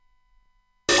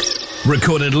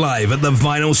Recorded live at the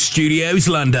Vinyl Studios,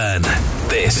 London.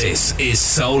 This is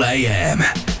Soul AM.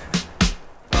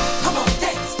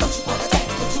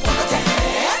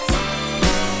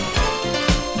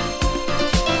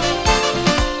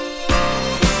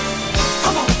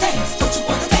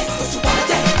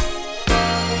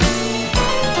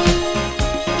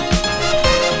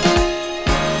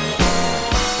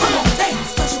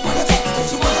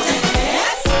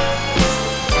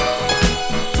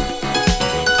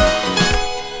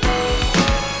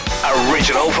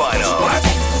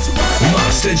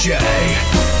 Master J,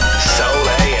 Soul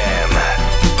AM.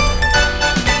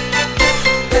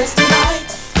 Dance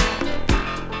tonight,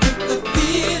 if the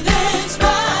feeling's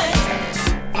right.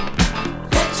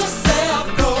 Let yourself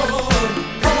go.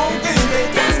 Come on, baby.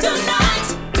 Dance tonight,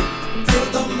 till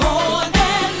the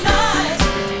morning light.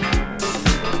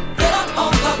 Get up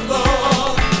on the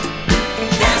floor.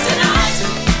 Dance tonight,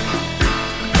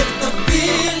 if the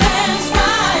feeling's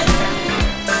right.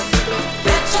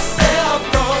 Let yourself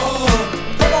go.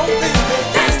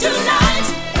 Dance tonight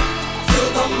till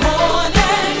the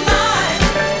morning light.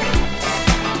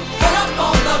 Get up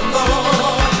on the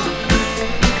floor.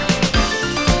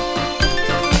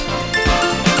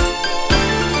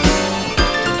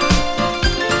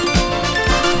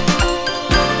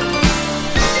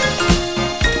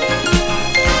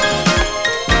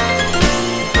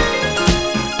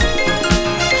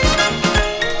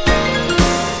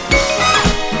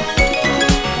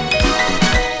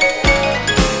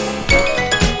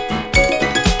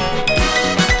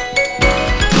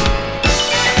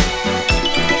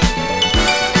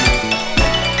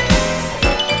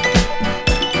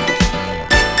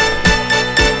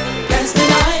 Dance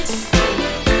tonight,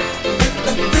 if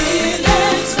the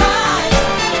feeling's right.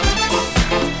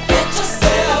 Let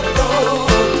yourself go.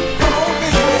 Come on,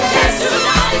 baby. Dance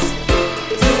tonight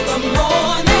till the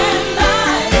morning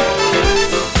light.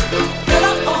 Get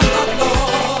up on the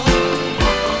floor.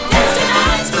 Dance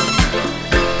tonight,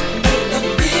 if the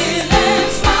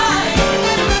feeling's right.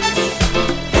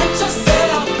 Let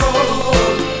yourself go.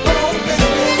 Come on,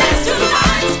 baby. Dance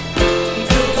tonight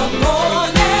till the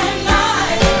morning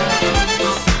light.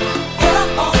 Get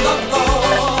up on the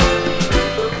floor.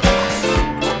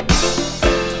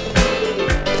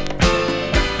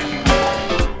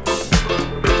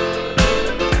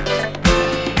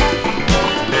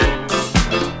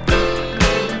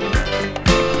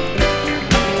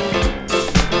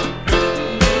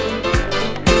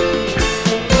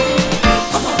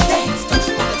 Come on, dance, don't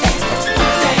you wanna dance, don't you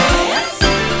wanna dance?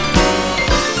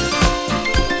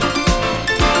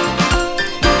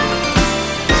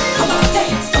 Come on,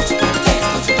 dance, don't you wanna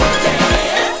dance, don't you wanna dance?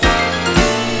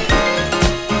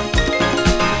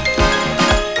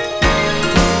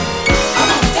 Come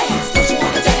on, dance, don't you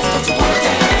wanna dance, don't you wanna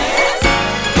dance?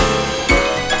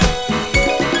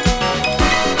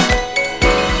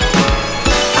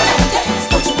 Come on, dance,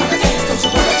 don't you wanna dance, don't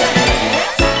you wanna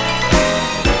dance?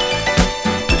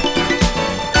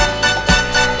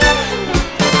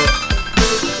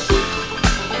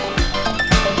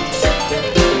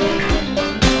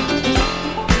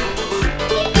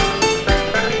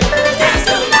 Dance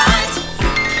tonight.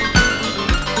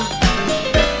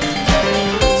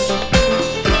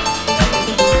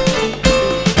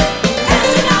 Dance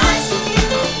tonight.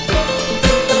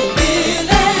 The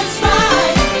feeling's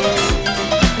right.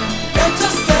 Let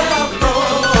yourself go.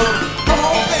 Come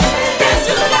on, baby. Dance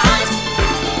tonight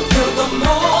till the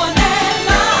morning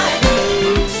light.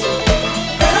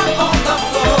 Get up on the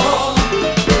floor.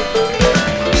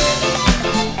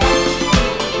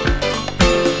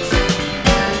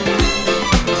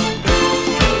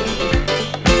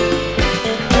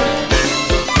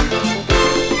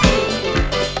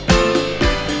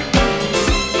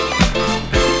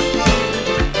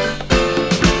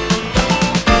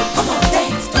 Come on,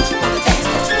 dance, don't you wanna dance,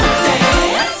 don't you wanna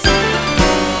dance?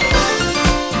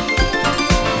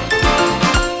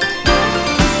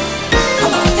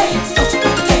 Come on, dance, don't you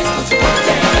wanna dance, don't you wanna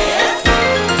dance?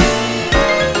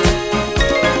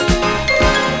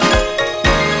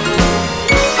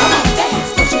 Come on, dance,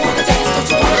 don't you wanna dance, don't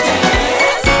you wanna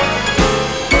dance?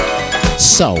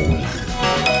 Soul,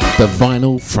 the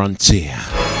vinyl frontier.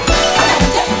 Come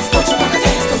on, dance, don't you wanna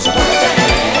dance, don't you wanna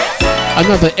dance?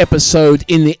 Another episode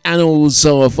in the annals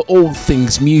of all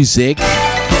things music.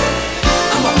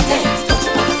 Come on, dance, don't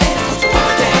you wanna dance, don't you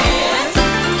wanna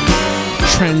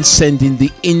dance? Transcending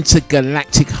the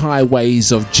intergalactic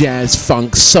highways of jazz,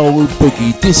 funk, soul,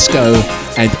 boogie, disco,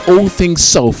 and all things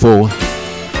soulful.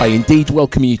 I indeed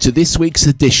welcome you to this week's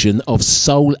edition of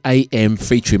Soul AM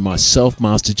featuring myself,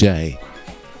 Master J.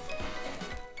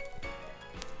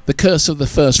 The curse of the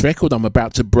first record, I'm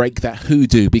about to break that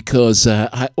hoodoo because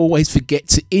I always forget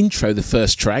to intro the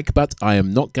first track, but I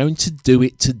am not going to do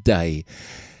it today.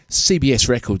 CBS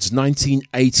Records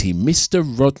 1980, Mr.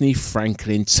 Rodney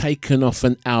Franklin, taken off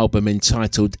an album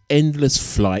entitled Endless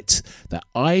Flight that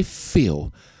I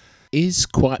feel is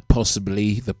quite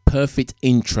possibly the perfect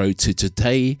intro to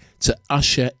today to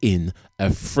usher in a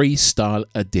freestyle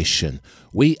edition.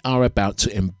 We are about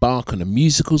to embark on a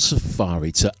musical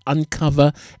safari to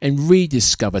uncover and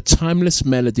rediscover timeless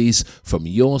melodies from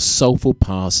your soulful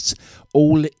past,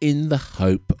 all in the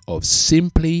hope of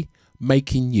simply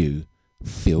making you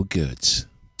feel good.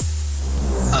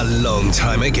 A long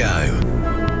time ago,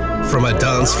 from a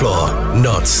dance floor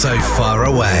not so far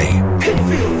away.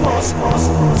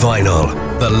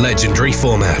 Vinyl, the legendary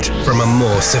format from a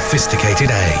more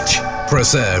sophisticated age.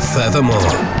 Preserved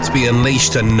furthermore to be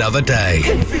unleashed another day.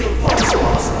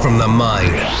 From the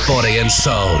mind, body and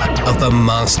soul of the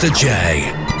Master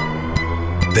J.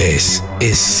 This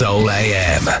is Soul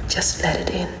AM. Just let it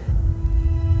in.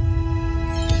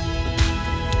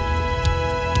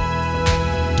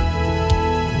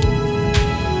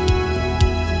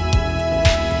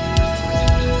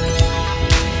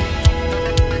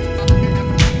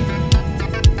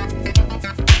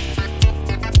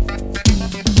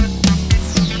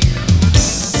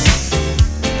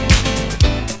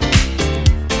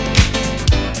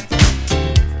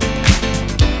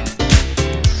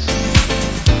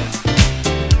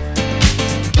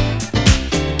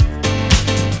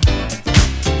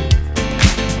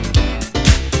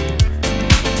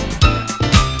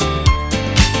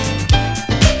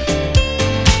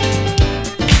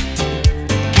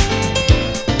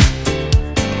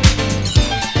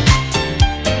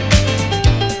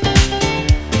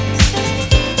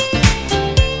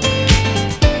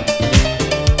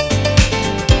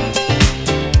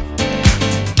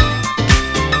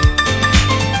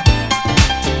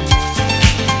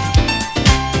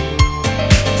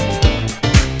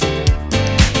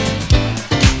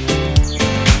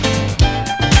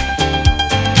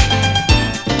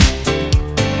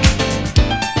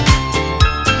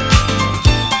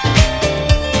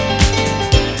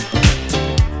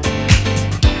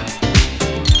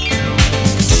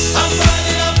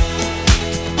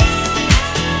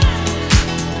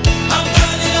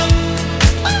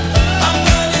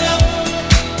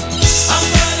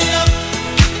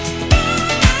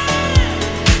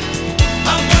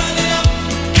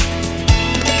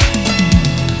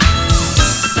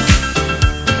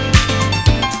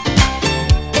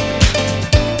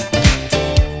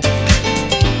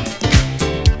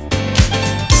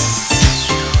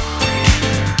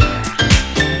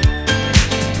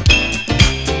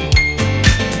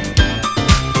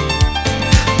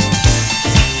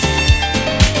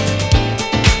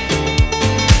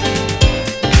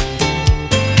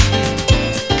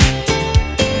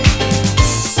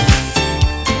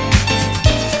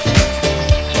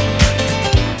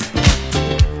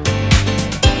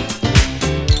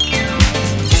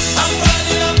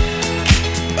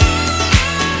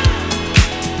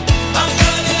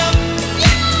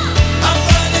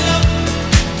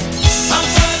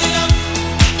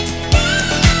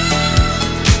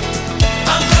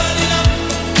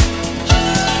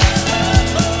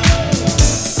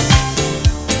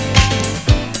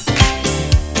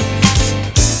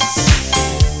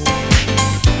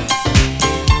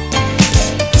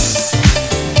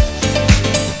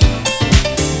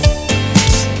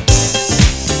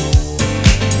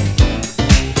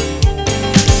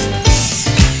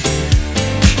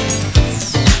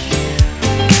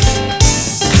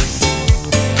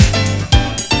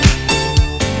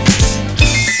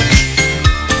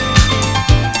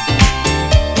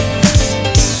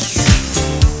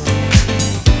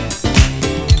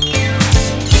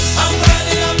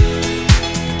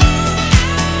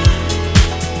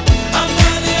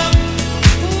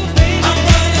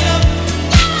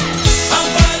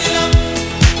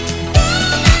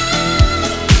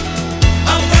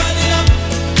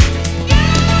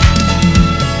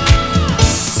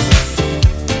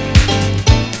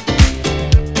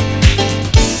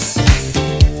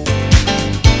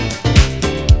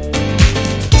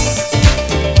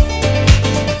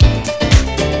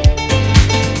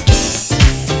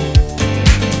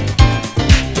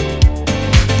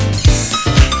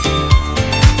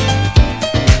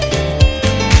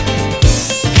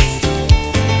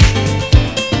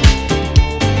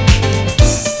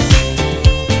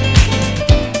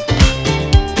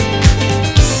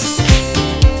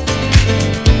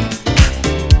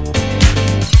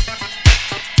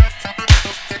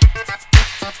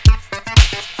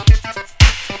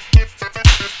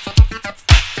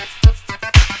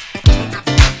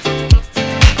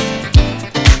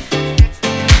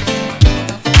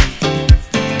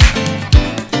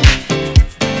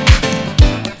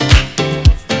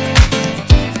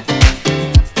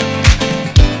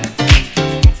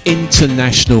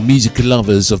 international music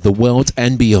lovers of the world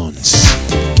and beyond.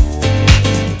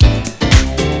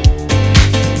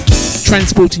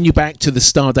 Transporting you back to the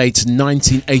stardate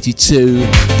 1982.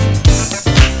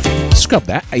 Scrub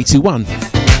that, 81.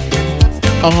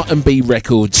 R&B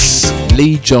Records,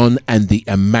 Lee John and the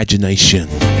Imagination.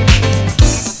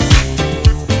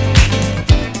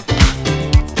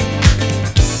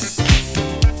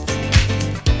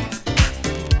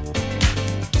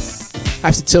 I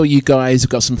have to tell you guys,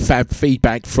 I've got some fab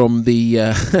feedback from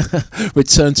the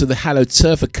return to the Hallowed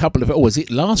Turf a couple of... Oh, was it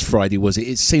last Friday, was it?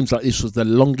 It seems like this was the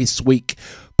longest week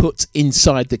put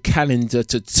inside the calendar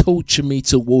to torture me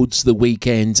towards the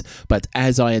weekend. But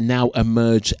as I now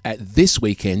emerge at this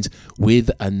weekend with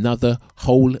another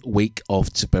whole week off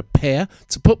to prepare,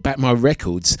 to put back my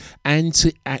records and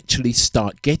to actually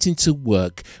start getting to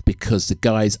work, because the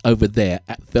guys over there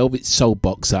at Velvet Soul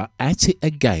Box are at it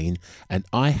again, and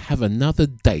I have another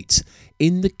date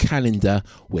in the calendar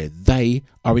where they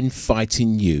are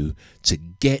inviting you to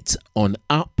get on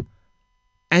up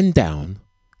and down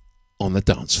on the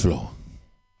dance floor.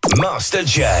 Master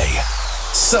J,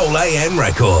 Soul AM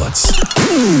Records,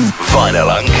 Vinyl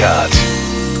Uncut.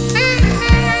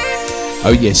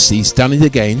 Oh yes, he's done it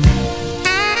again.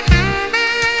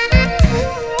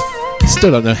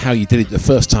 Still don't know how you did it the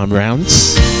first time round.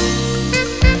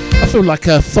 I feel like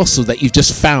a fossil that you've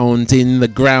just found in the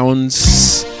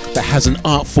grounds that has an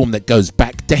art form that goes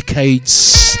back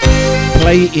decades.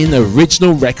 Play in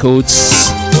original records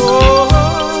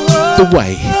the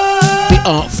way the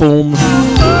art form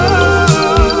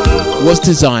was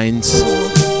designed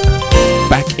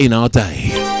back in our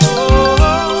day.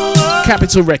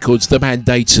 Capitol Records, the man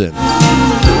Dayton. I'm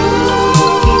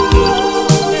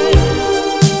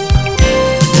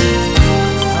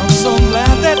so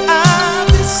glad that I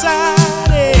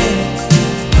decided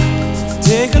to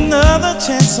take another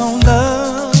chance on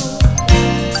love.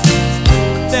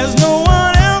 There's no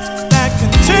one else that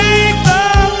can take the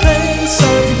place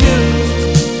of you.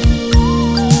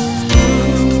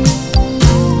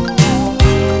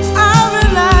 I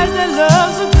realize that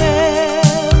love's a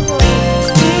gamble.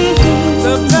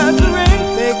 Sometimes the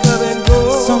rain, they come and go.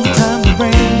 Sometimes the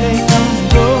rain, they come and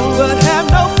go. But have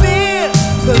no fear,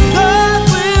 'cause God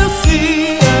will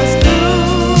see us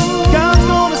through. God's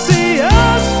gonna see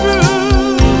us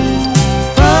through.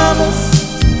 Promise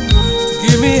to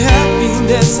give me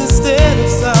happiness instead of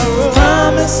sorrow.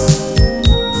 Promise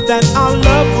that our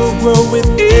love will grow with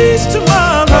each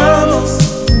tomorrow. Promise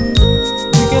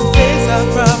we can face our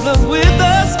problems with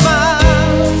a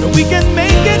smile, and we can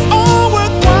make it all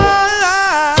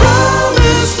worthwhile.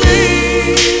 Promise me.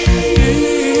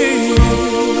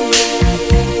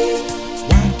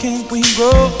 Why can't we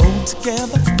grow old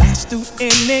together, last through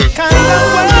any kind of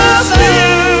weather?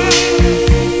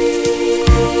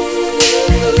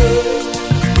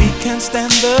 We can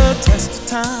stand the test of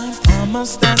time.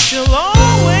 Promise that you'll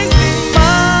always be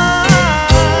mine.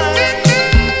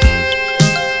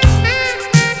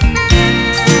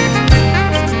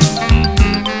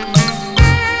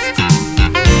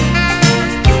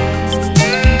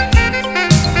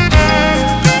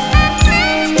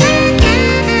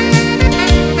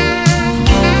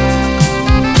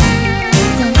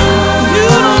 You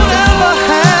don't ever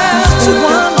have to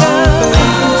wonder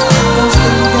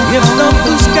if the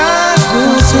blue sky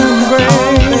will turn gray.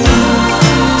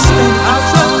 I'll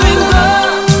trust in God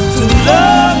to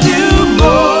love you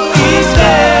more each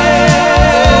day.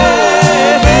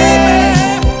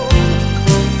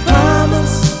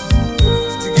 Promise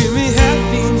to give me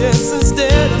happiness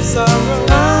instead of sorrow.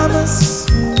 Promise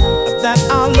that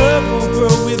our love will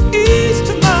grow with each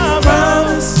tomorrow.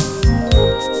 Promise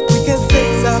we can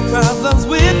fix our problems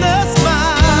with a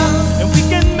smile, and we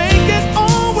can make it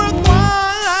all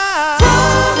worthwhile.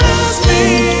 Promise me.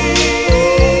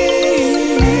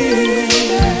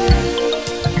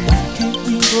 Why can't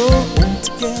we grow old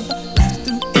together, last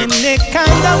through any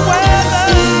kind of weather?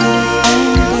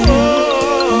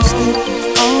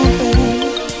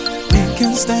 We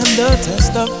can stand the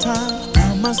test of time.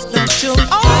 Promise that you'll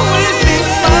always be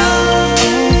mine.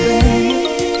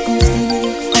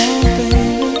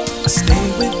 Stay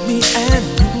with me and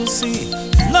you will see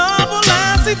love will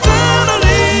last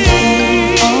eternally.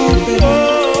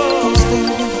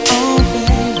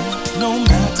 No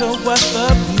matter what the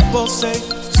people say,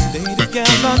 stay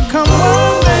together, come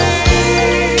on, baby.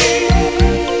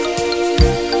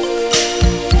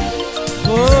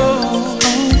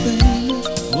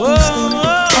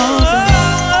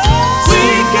 We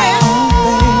can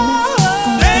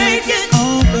make it.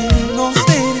 Gonna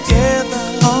stay together.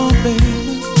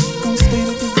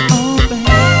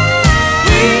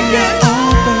 We can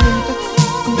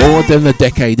More than a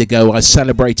decade ago, I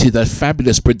celebrated a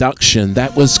fabulous production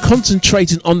that was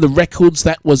concentrating on the records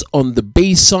that was on the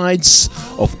B-sides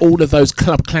of all of those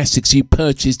club classics you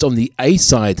purchased on the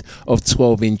A-side of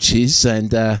 12 inches, and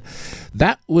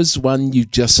that was one you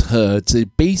just heard, the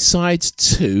B-side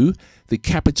to the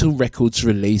Capitol Records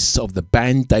release of the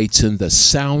band Dayton, The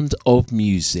Sound of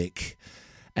Music,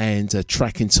 and a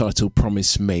track entitled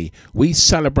Promise Me. We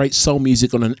celebrate soul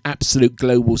music on an absolute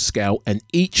global scale, and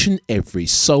each and every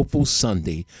Soulful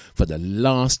Sunday for the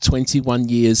last 21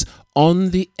 years on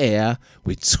the air,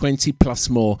 with 20 plus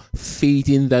more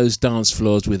feeding those dance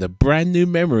floors with a brand new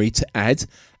memory to add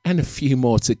and a few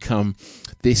more to come.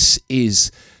 This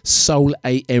is Soul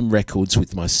AM Records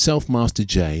with myself, Master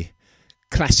J.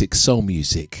 Classic soul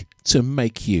music to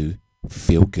make you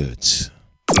feel good.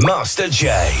 Master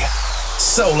J.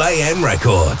 Soul AM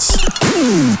Records.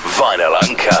 Vinyl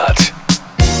Uncut.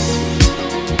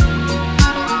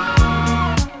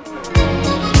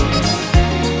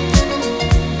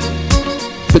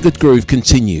 The good groove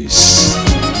continues.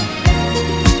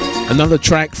 Another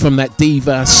track from that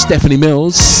diva Stephanie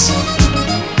Mills.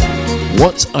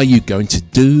 What are you going to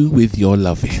do with your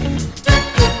loving?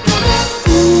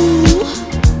 Ooh,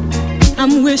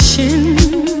 I'm wishing,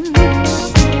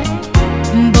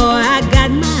 boy, I got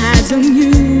my eyes on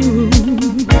you.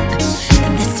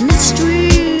 This mystery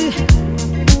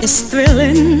is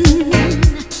thrilling.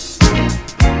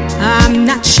 I'm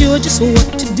not sure just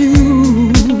what to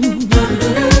do.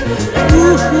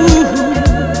 Ooh,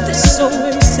 this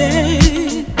oasis,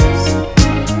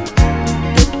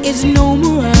 it is no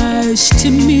mirage to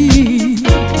me.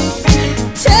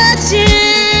 Touching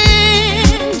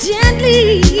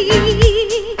gently,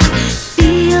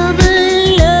 feel the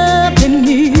love in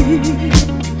me.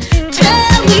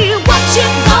 Tell me what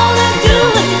you're gonna do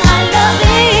with my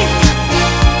loving.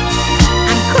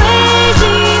 I'm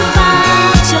crazy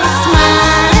about your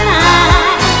smiling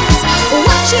eyes.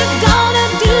 What you gonna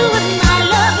do with my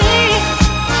loving?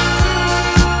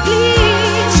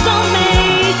 Please don't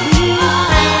make me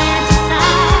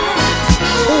fantasize.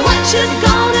 What you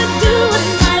gonna do with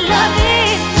my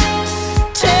loving?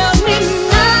 Tell me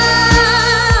now.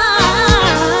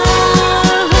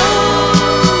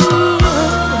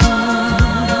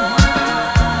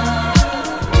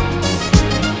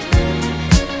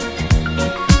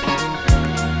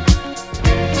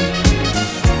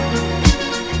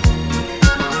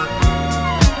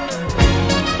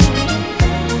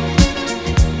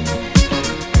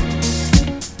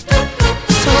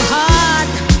 So hard,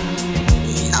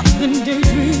 nothing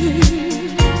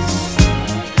daydreams.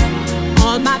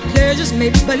 All my pleasures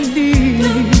make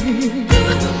believe,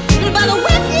 but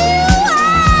with you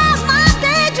as my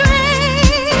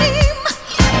daydream,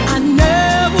 I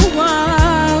never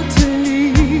want to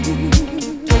leave.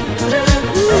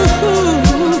 Ooh,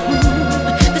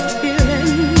 this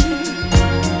feeling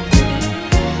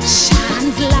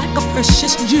shines like a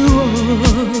precious jewel,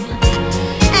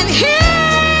 and if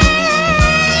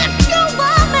you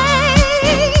want me,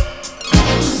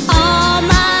 all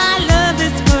my love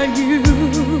is for you.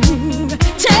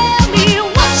 Tell me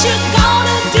what you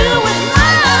gonna do with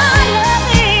my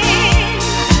loving.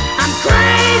 I'm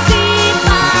crazy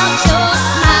about your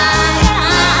smiling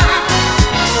eyes.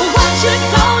 What you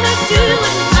gonna do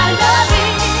with my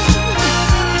loving?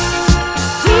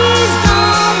 Please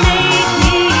don't make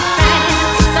me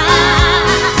fantasize.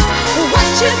 What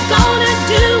you gonna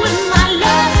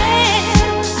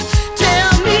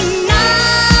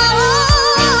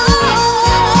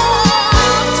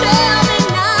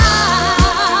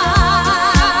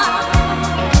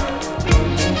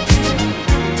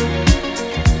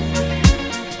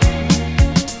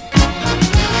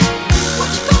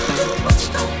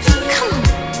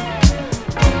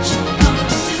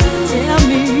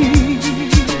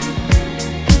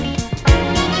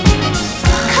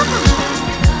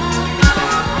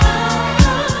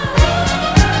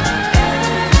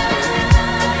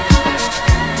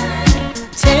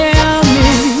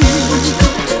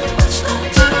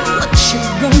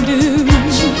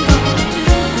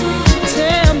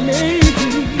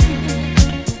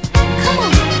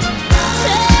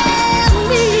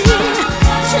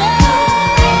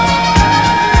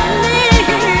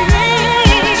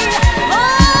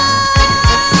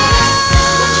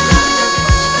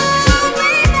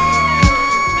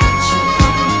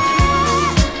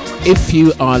If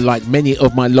you are like many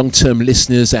of my long-term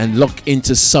listeners and lock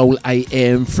into Soul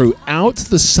AM throughout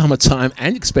the summertime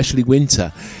and especially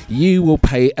winter, you will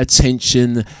pay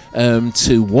attention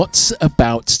to what's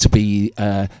about to be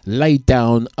laid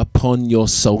down upon your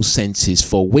soul senses.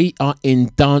 For we are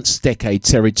in dance decade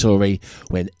territory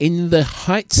when, in the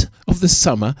height of the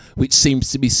summer, which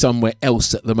seems to be somewhere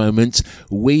else at the moment,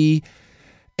 we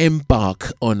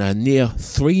embark on a near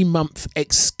 3-month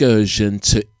excursion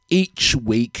to each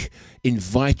week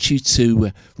invite you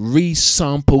to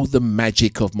resample the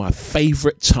magic of my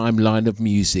favourite timeline of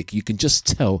music. You can just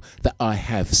tell that I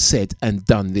have said and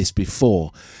done this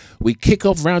before. We kick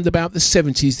off round about the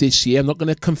 70s this year. I'm not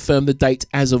going to confirm the date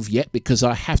as of yet because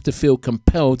I have to feel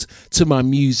compelled to my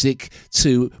music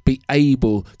to be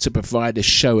able to provide a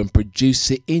show and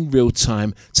produce it in real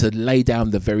time to lay down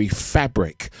the very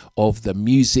fabric of the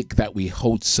music that we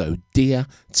hold so dear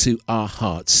to our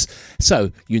hearts.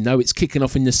 So, you know, it's kicking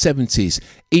off in the 70s.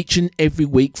 Each and every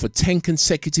week for 10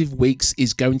 consecutive weeks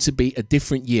is going to be a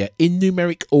different year in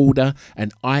numeric order,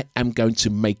 and I am going to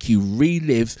make you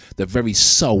relive the very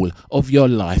soul of your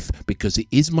life because it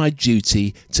is my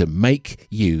duty to make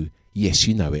you, yes,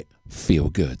 you know it, feel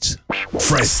good.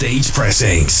 Prestige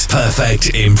pressings,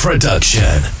 perfect in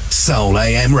production. Soul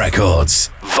AM Records,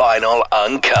 vinyl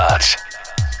uncut.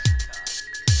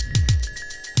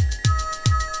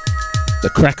 The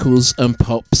crackles and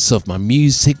pops of my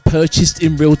music, purchased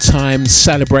in real time,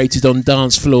 celebrated on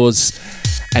dance floors,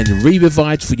 and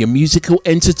re-revived for your musical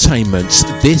entertainment.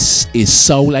 This is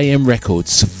Soul AM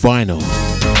Records, vinyl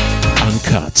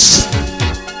uncut.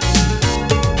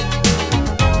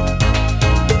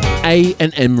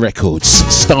 A&M Records,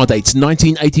 stardate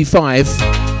 1985.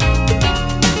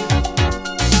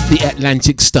 The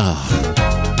Atlantic Star,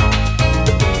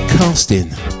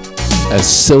 casting a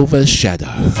silver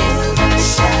shadow.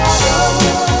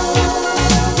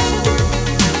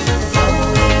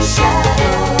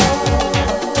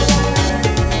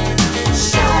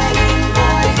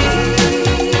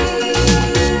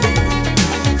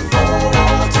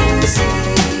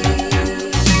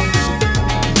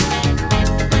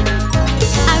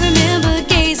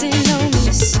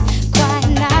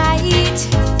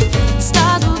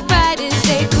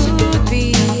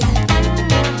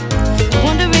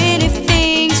 Wondering if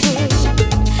things would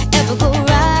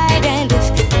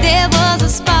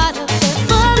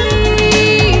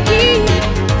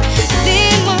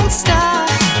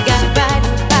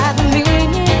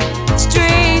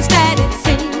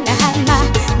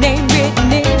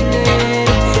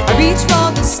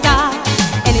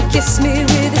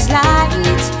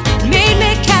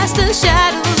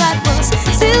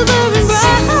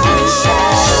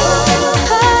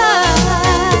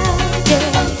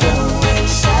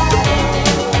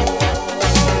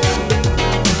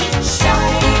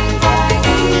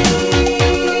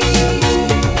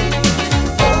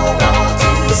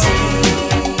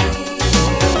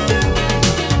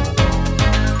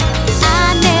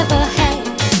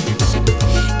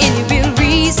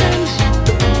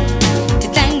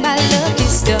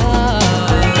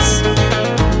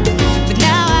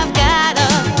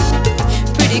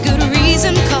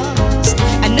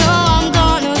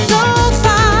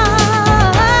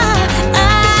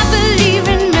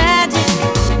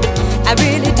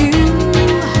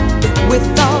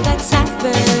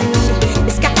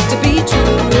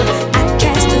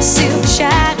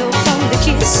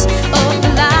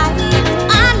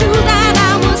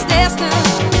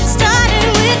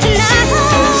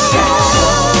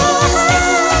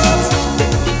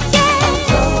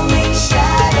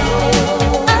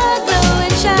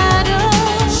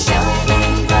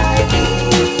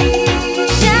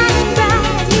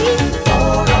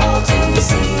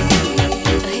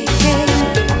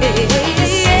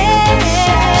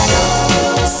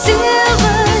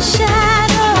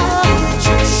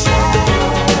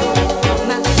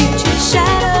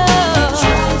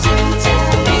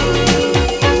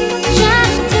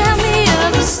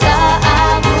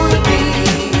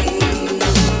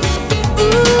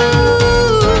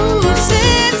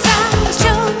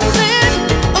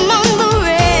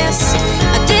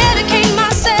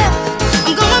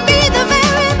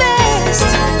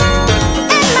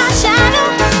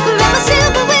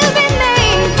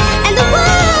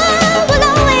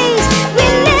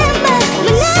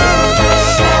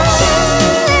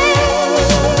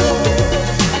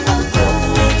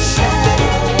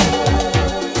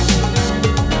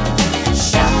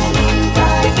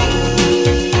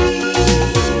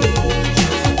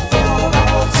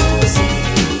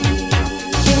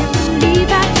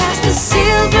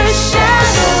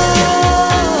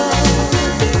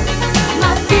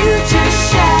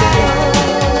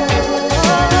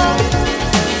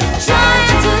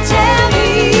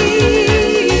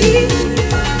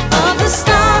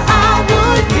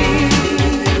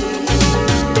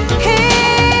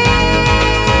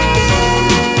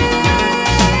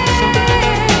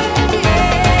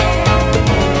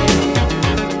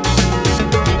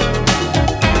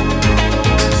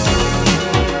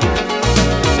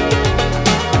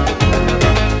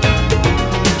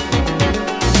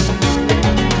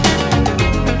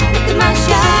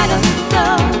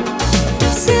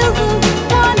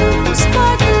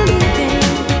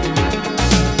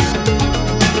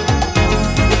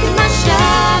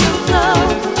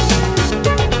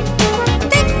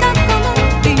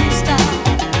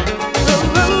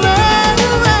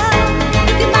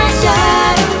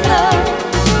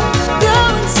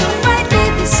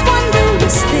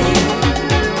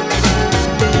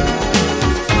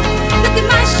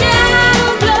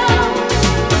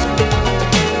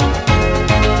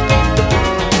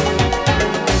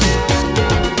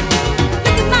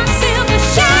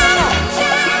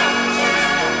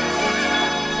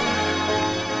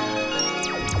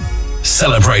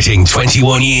Celebrating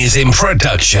 21 years in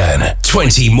production,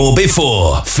 20 more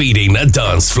before, feeding the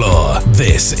dance floor.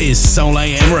 This is Soul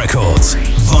AM Records,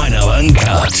 Vinyl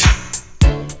Uncut.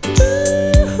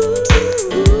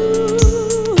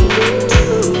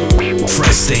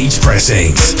 Prestige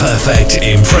pressings, perfect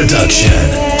in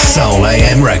production. Soul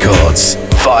AM Records,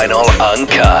 Vinyl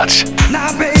Uncut.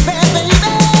 Now, baby, baby.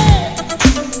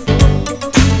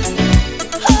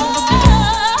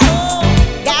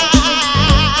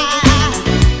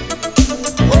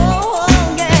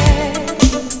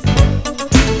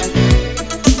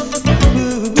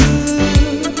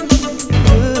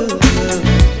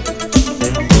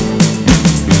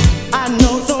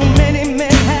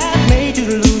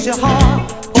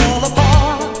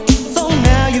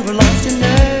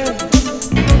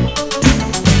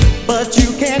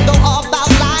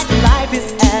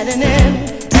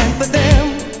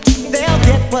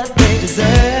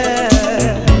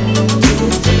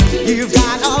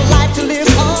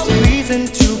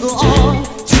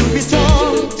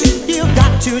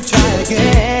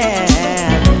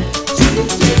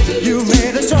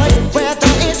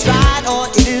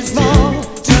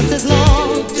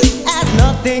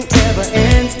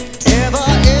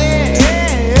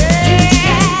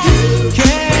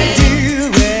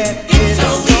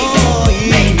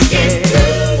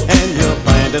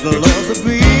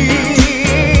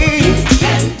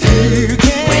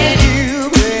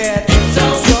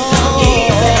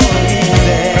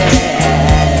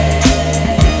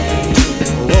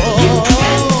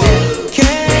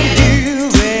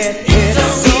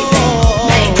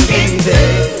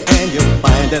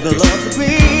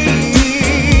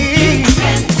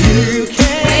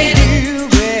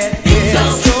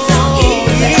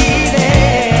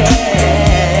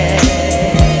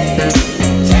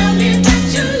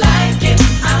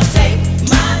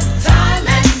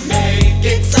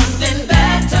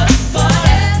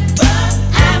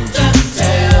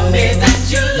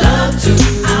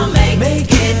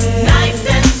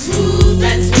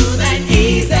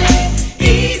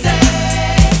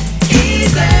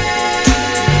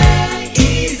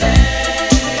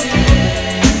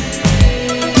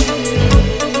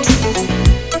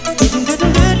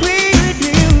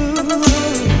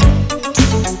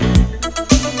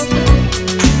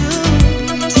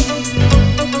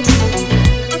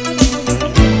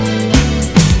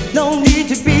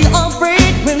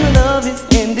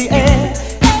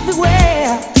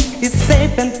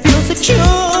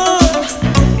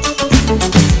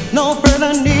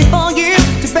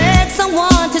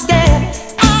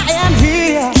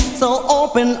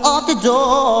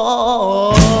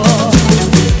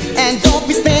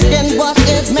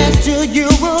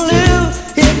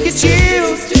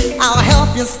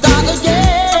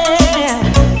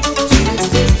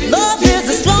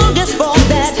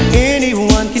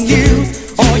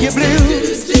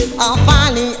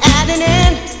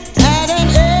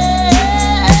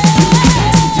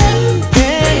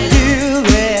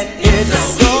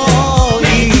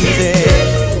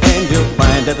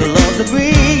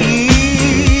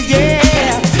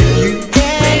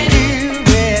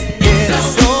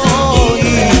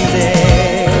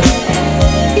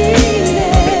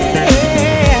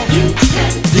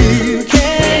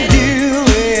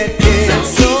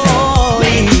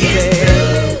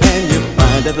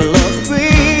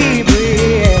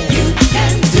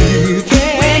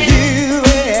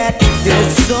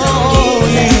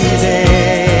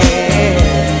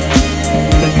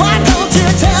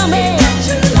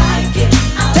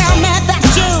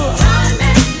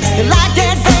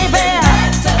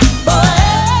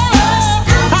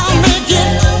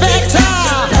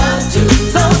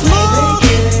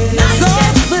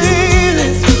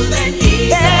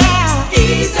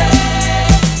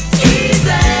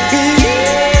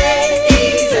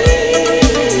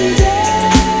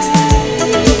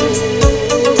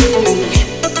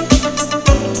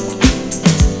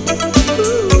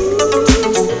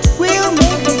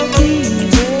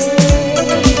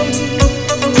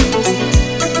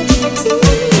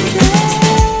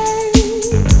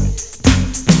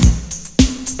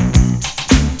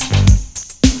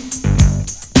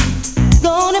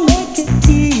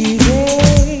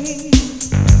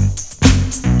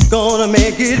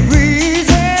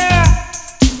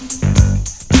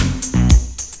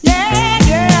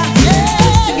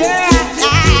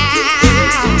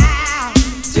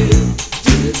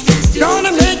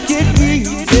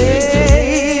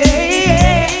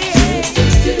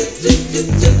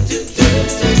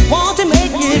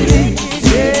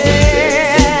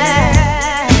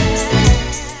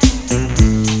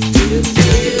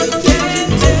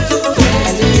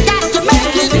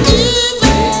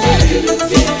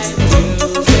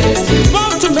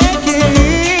 Want to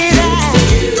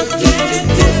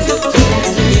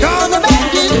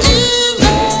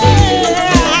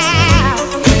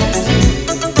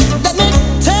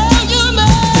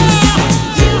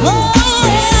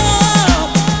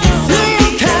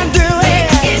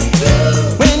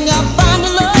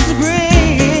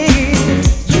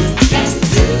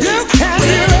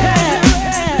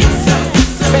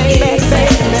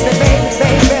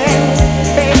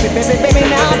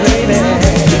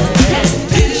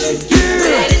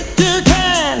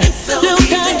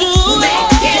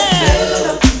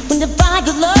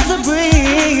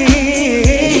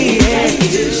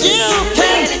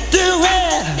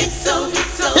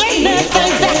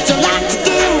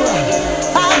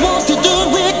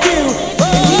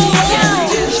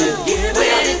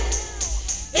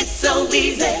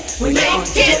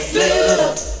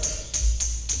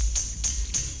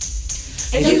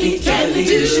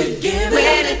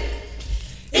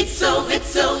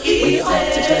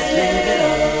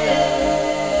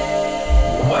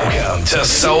Welcome to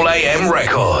Soul AM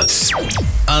Records.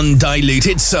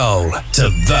 Undiluted soul to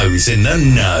those in the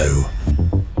know.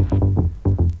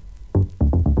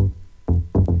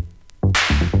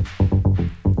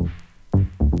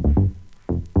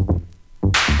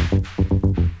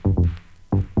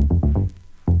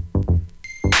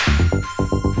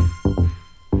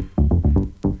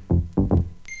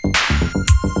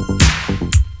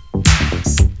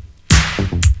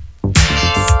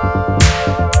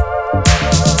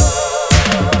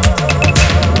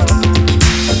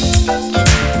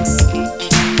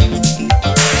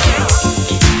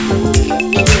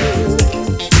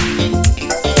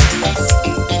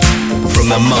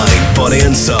 The mind, body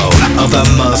and soul of the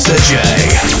Master J.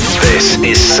 This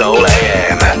is Soul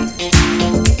AM.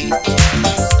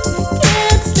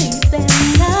 Can't sleep at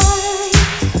night.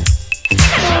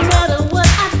 No matter what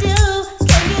I do,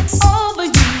 can't get over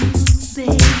you,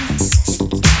 babe.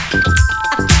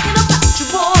 I'm thinking about you,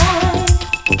 boy.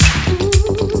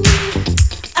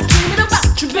 I'm thinking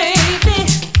about you, baby.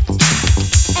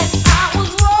 And I was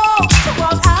wrong to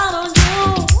walk out on you.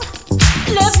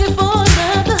 Left you for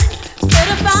another. Said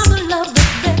I found a love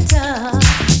that's better.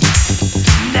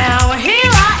 Now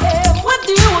here I am with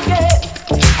you again,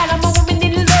 and I'm a woman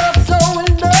in love, so in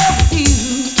love with you.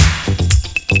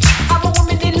 I'm a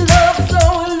woman in love, so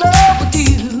in love with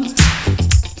you.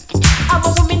 I'm a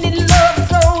woman in love,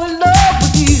 so in love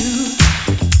with you.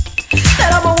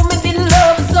 Said I'm a woman in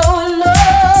love, so in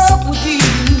love with you.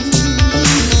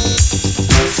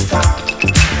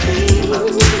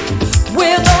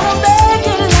 We're gonna make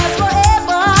it last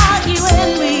forever, you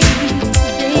and me,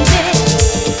 baby.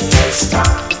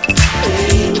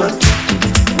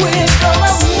 We're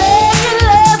gonna make it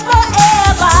last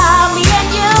forever, me and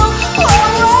you.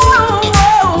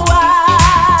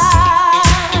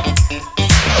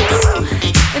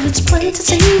 And it's plain to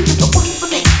see you're the one for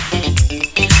me.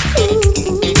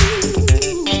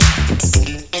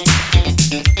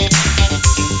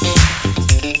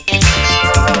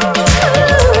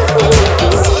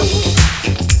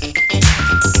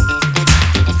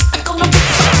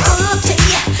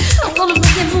 I'm gonna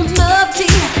make it love to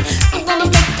you. I'm gonna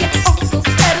make it all so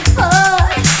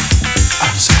satisfied.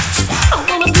 I'm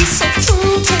gonna be so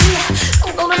true to you.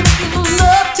 I'm gonna make it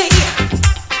love to you.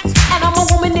 And I'm a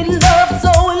woman in love,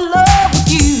 so in love with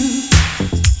you.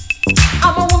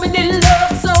 I'm a woman in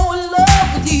love, so in love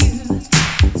with you.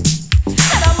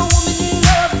 And I'm a woman in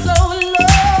love, so in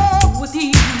love with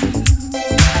you.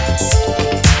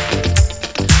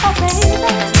 Oh, baby.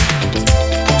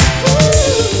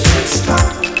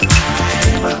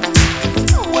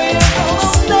 We're gonna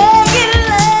make it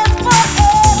last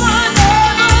forever,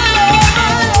 never,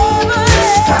 we're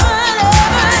back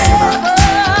together.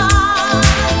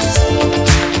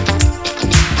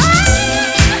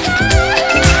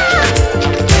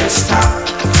 This time.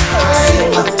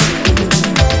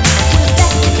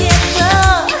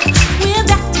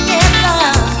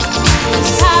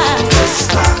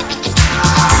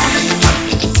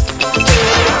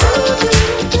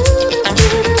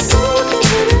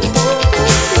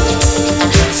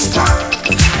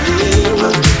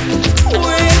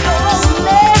 We're gonna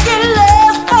make it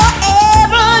last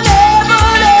forever, never,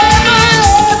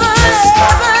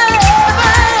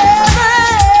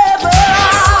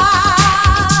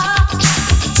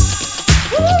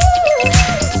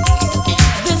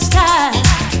 this time.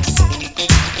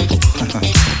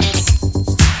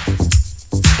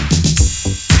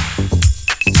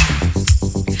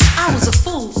 I was a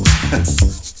fool.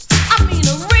 I mean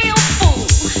a real fool.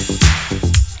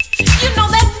 You know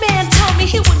that man told me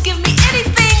he would give me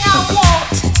anything I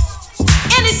want,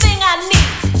 anything I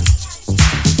need.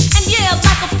 And yeah,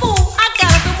 like a fool, I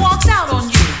got up and walked out on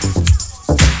you.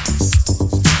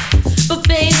 But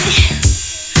baby,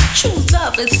 true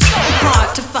love is so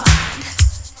hard to find.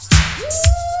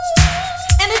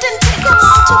 And it didn't take him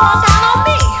long to walk out on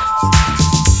me.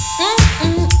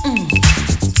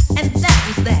 And that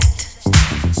was that.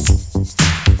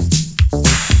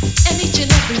 And each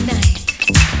and every night,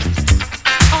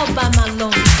 all by my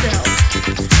lonely self,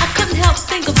 I couldn't help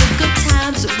think of the good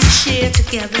times that we shared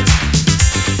together.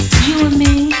 You and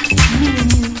me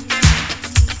and you.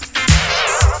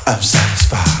 I'm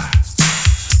satisfied.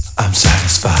 I'm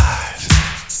satisfied.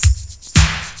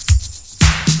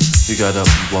 You got up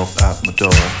and walked out my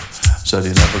door. Said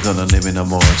you're never gonna need me no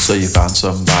more. So you found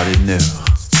somebody new.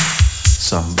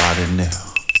 Somebody new.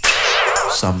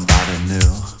 Somebody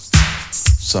new.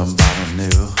 Somebody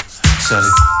new. Said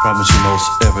he promised you most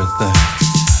everything.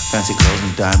 Fancy clothes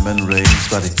and diamond rings.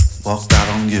 But he walked out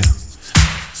on you.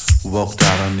 Walked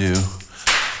out on you.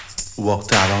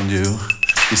 Walked out on you.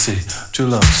 You see, true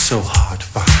love is so hard to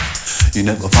find. You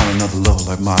never find another love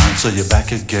like mine. So you're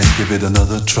back again, give it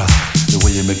another try. The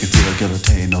way you make me feel, I can't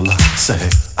attain no lie. Say,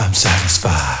 I'm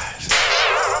satisfied.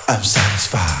 I'm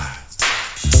satisfied.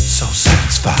 So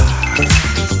satisfied.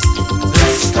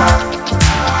 This time.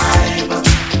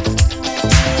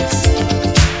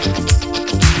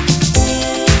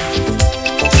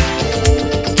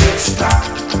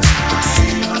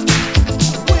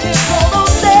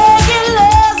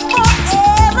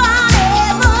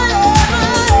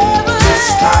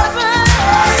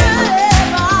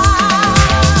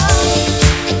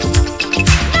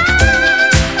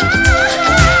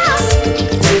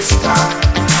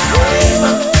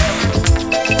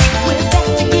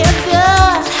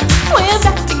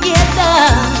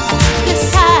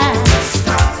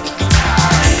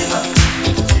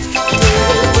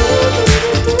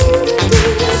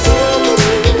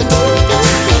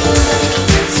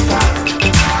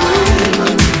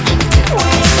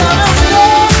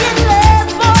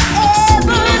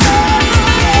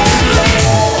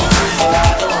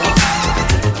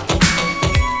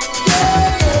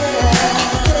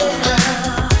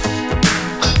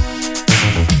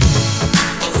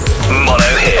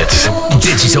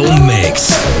 Digital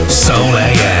Mix, Soul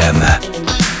AM.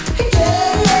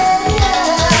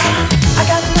 I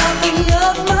got nothing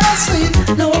up my sleeve,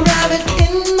 no rabbit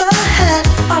in my hat.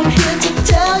 I'm here to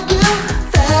tell you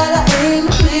that I ain't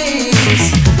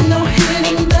pleased. No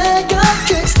hidden bag of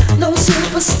tricks, no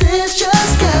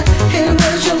superstitious cat. Here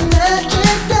is your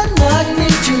magic that knocked me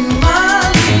to my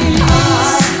knees.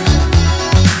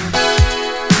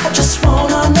 I just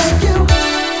wanna make you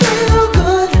feel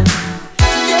good.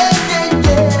 Yeah, yeah,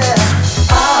 yeah.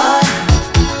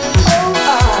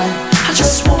 I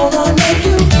just wanna make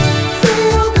you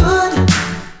feel good.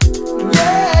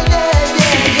 Yeah, yeah,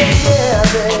 yeah, yeah, yeah,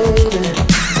 baby.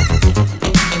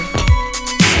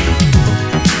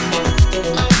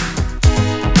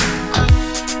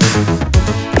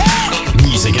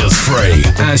 Music is free,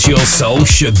 as your soul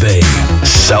should be.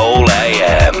 Soul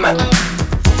AM.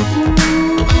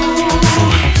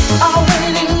 I'll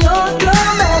wait in your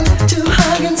command to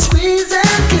hug and squeeze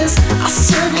and kiss. I'll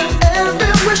serve you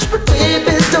every wish, but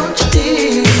baby, don't you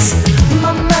tease.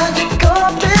 My magic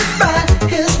carpet ride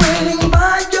is waiting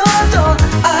by your door.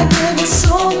 I give you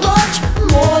so much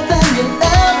more than you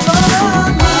ever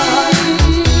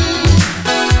need.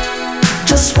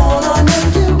 Just wanna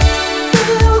make you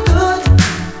feel good.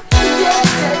 Yeah,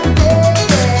 yeah, yeah,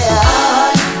 yeah.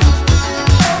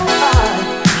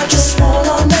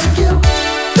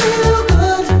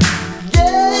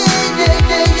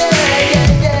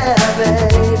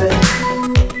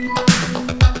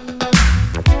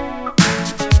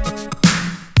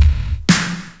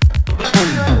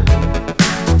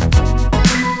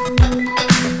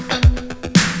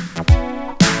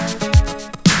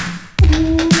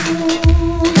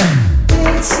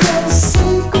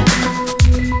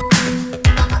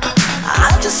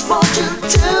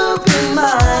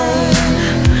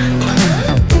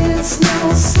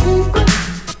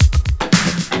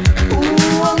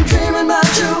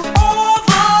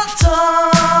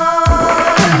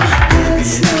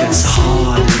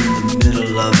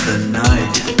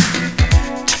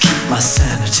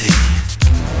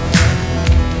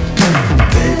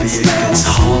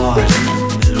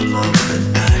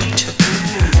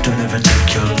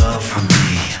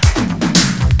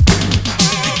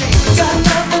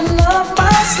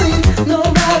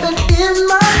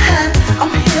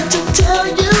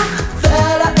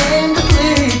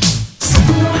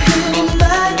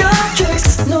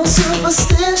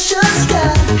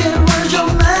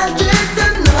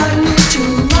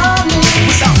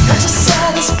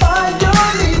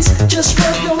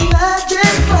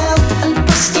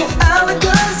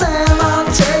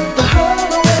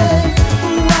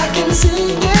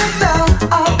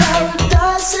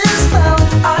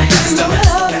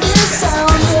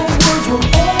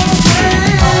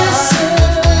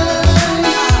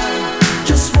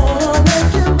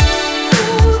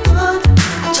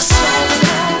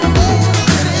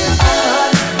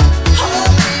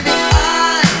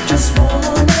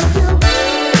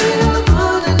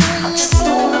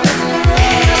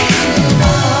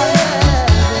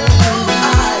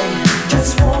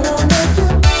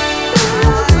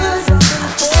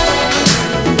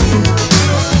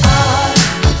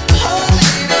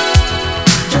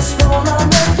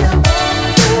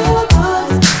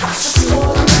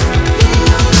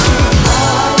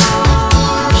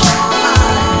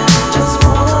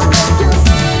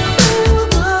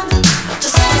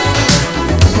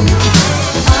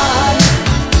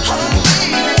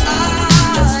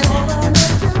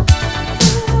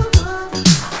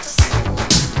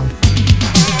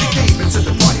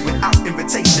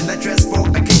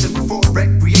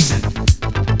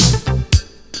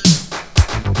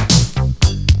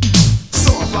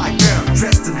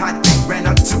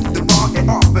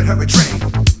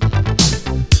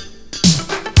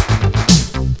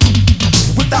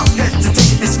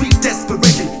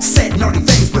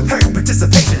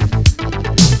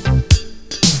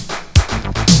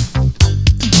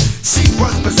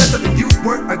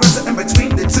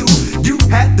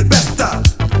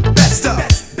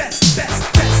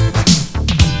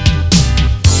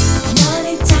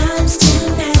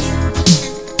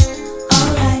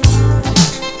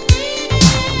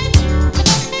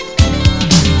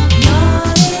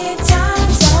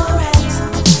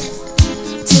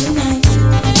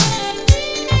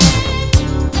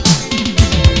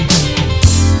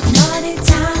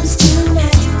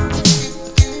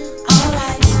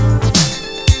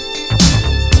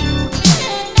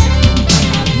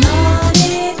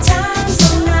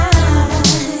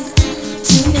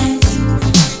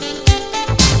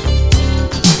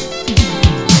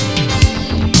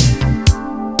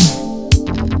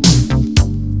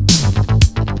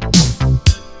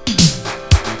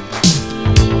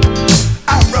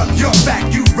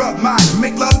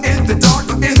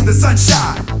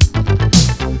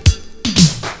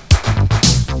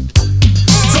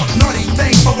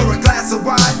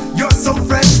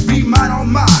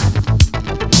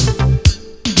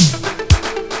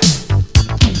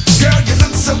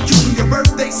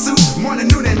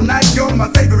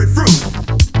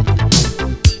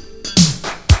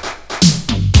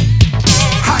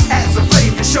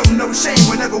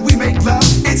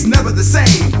 it's never the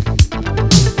same.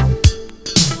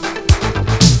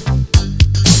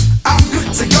 I'm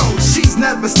good to go, she's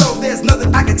never slow. There's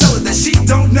nothing I can tell her that she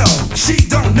don't know. She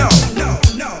don't know. No,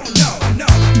 no, no, no.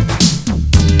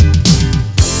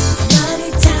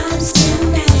 Naughty times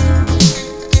tonight.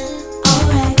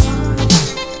 Alright.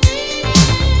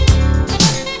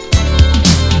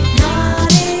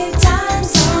 Naughty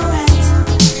times, alright.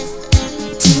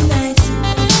 Tonight.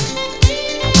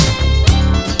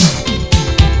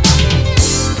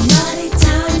 Naughty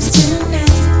times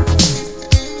tonight.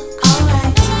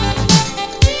 Alright.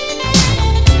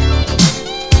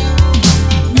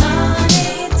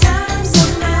 Naughty times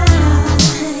tonight.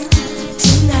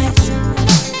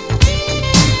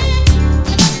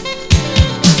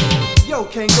 Yo,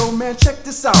 Kango, man, check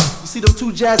this out. You see them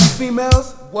two jazzy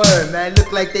females? Word, man,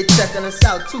 look like they checking us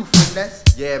out too, finesse.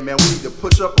 Yeah, man, we need to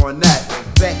push up on that.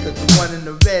 Bet, cause the one in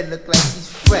the red look like she's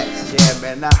fresh. Yeah,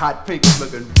 man, that hot pink is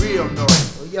looking real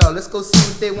nice. Well, yo, let's go see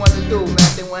what they want to do, man.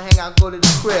 If they want to hang out, go to the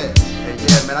crib. Hey,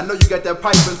 yeah, man, I know you got that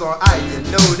pipers on ice. You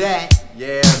know that.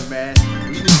 Yeah, man,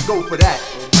 we need to go for that.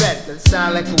 Well, bet, does it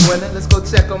sound like a winner? Let's go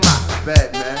check them out.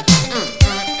 Bet, man.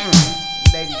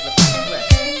 Ladies looking fresh.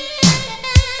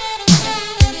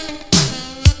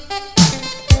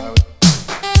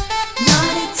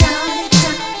 Naughty time.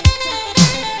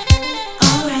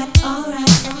 Alright.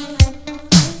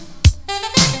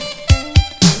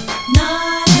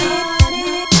 Naughty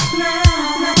night.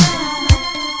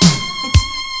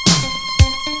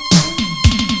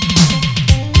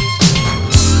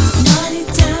 Naughty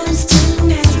times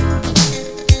tonight.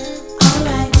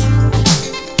 Alright.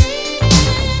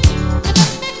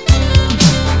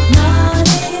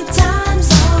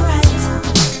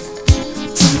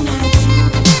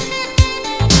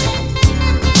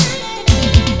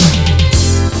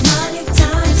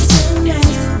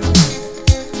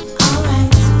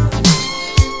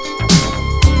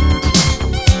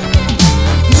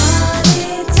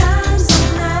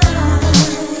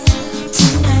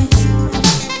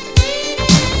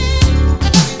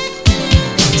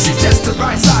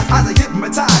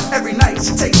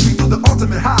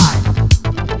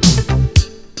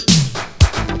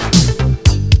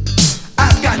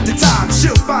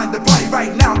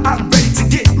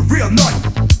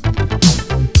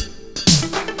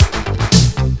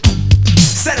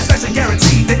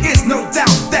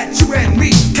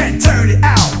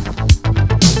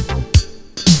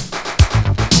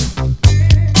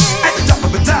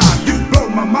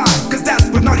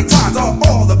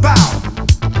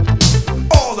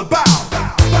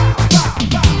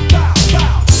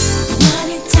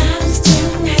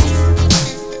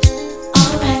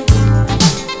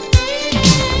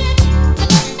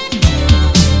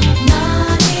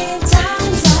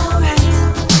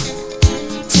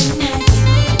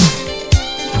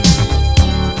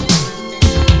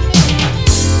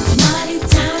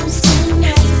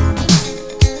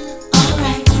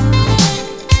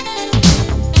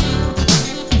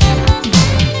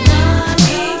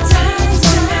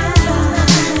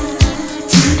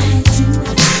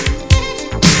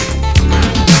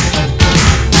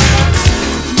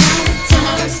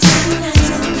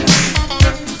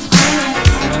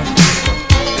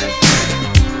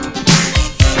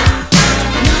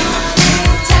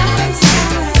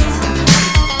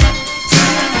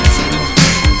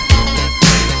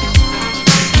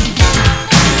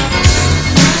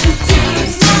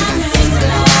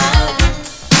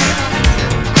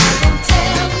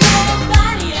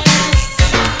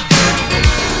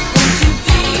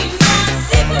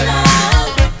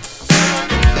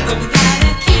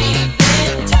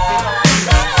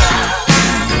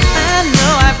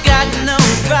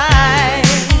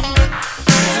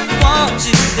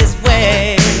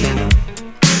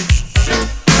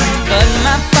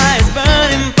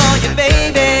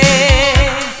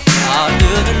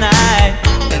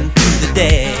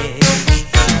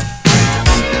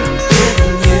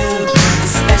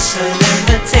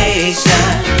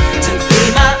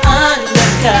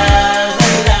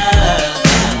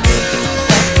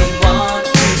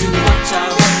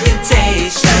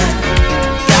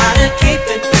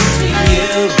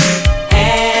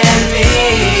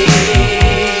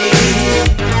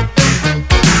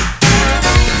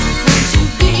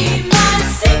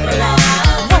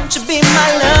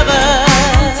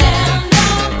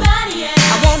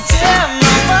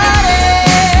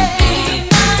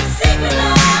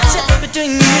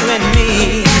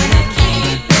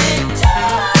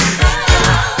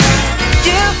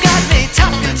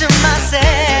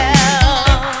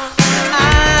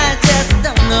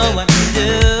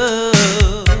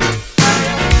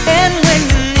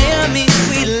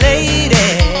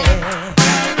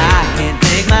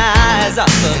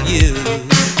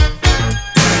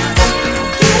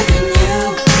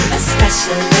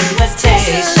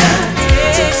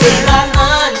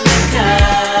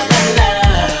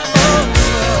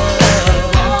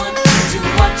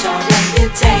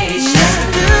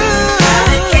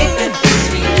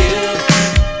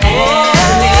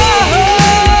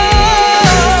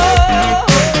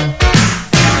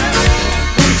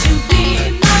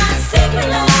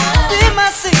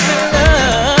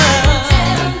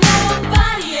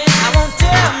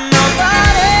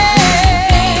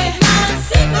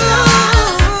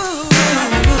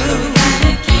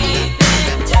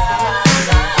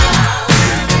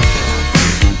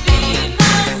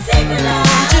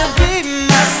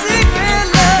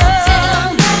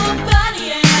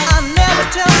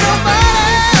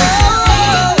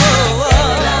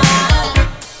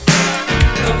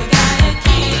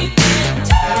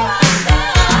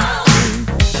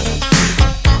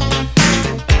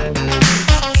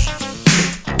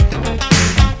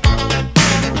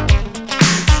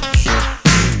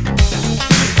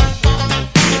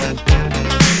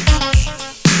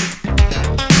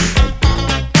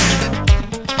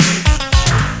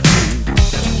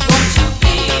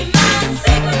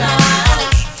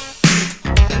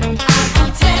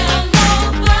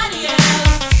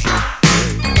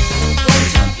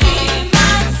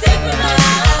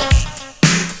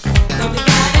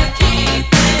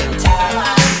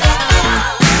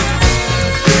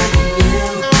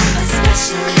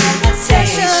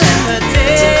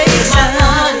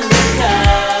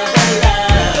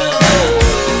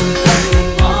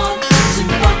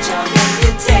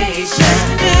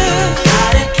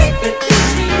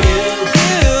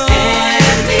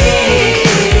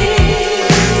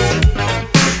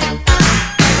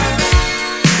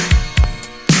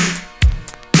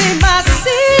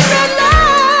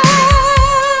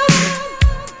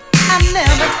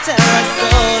 tell us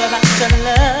all about your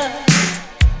love.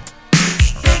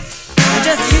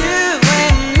 Just you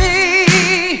and me.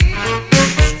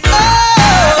 Oh,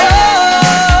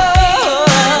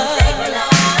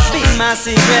 be my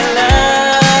secret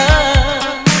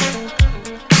love.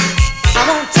 I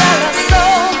won't tell her so,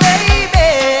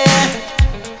 baby.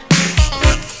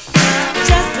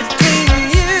 Just between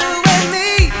you and me.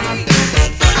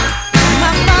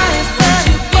 My mind is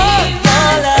burning for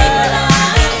your love.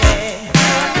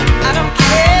 I don't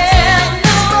care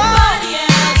nobody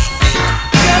else,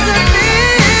 'cause it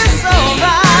feels so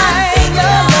right.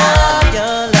 Your love,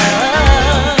 your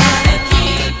love.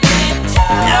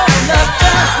 Your love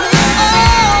turns me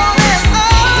on and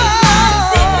on.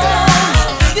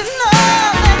 You know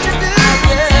that you do,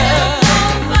 girl.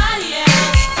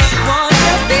 Won't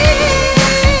you be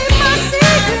my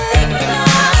secret,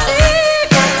 my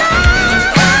secret love?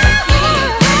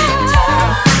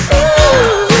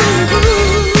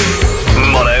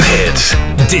 Mono Hits,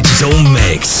 Digital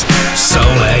Mix,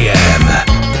 Soul AM.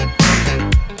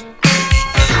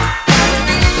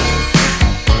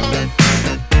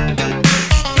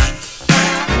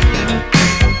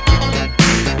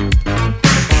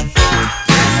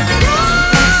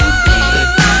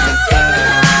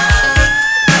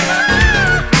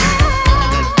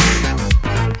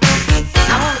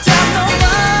 I won't tell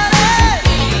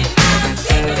nobody.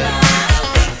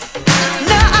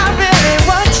 No, I really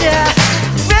want you.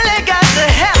 Really got to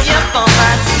have you for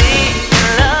my secret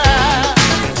love.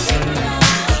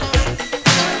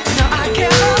 No, I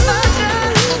can't live without you.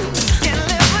 Can't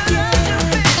live without you,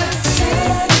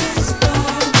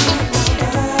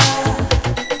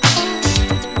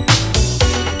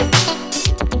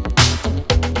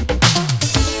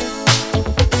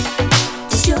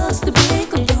 It's just the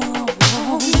break of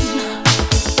dawn,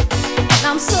 and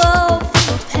I'm so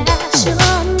full of passion.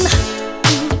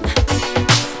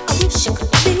 I wish you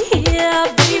could be here,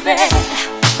 baby,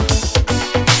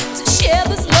 to share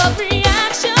this love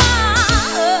reaction.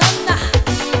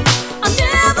 I'll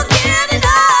never get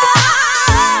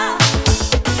enough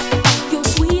your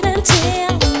sweet and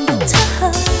tender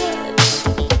touch.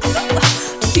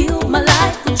 Fill my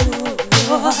life with joy.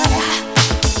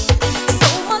 So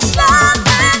much love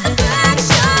and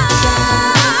affection.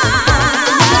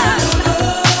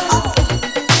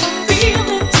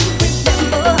 Feeling to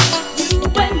remember you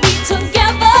and me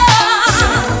together.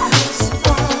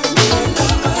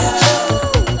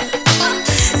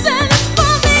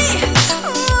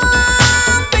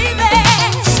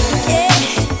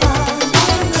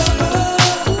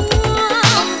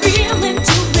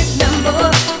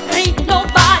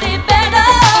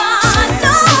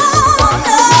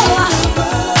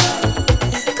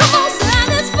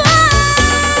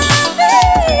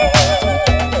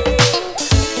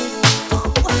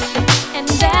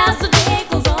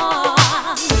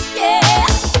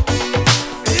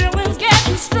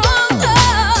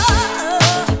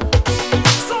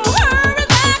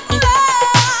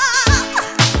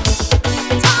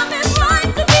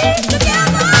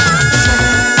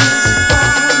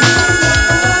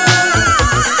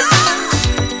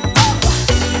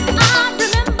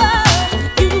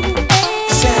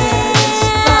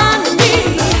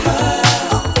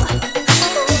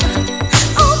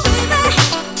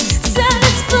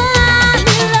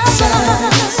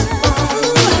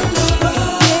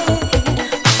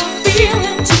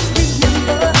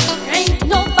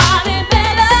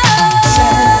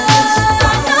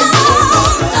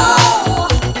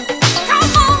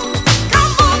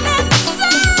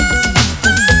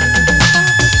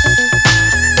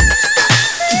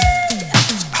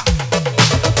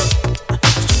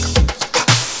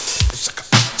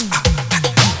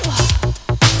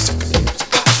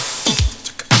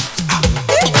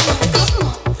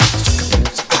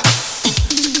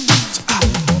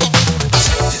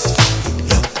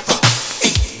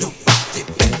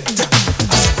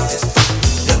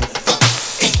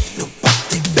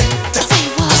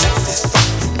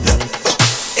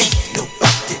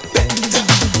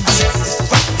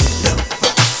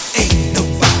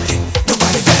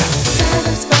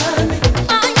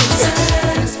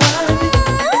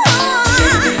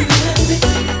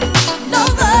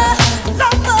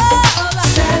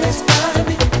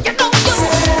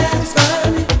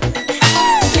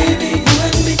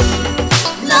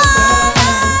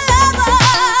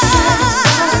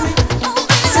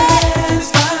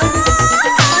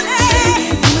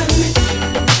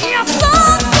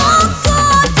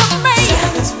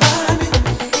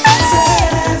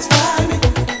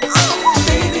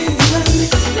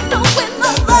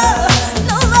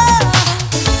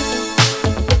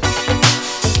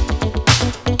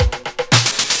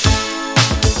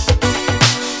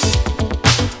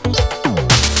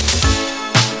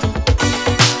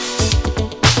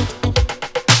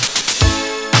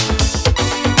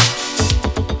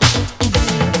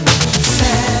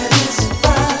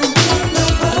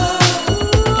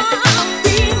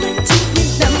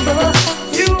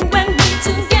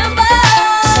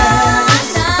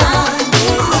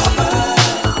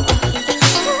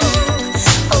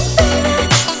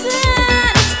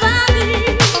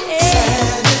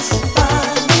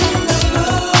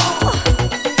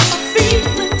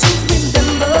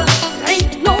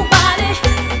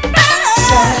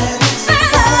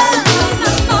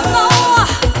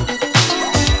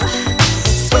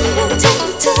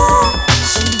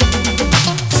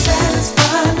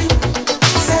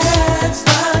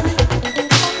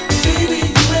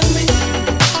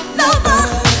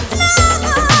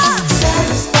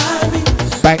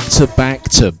 to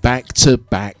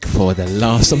back for the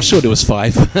last, I'm sure there was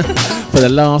 5, for the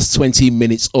last 20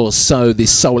 minutes or so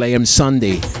this Soul AM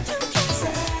Sunday.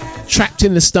 Trapped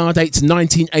in the Stardates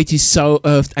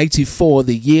 1984,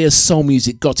 the year soul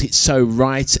music got it so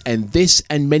right, and this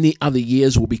and many other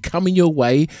years will be coming your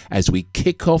way as we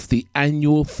kick off the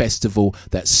annual festival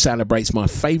that celebrates my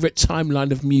favourite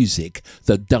timeline of music,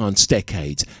 the dance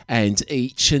decade, and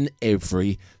each and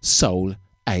every Soul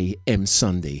AM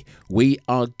Sunday we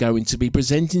are going to be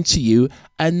presenting to you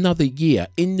another year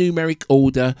in numeric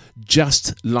order,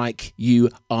 just like you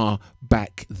are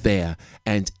back there,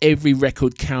 and every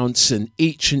record counts, and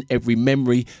each and every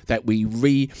memory that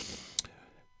we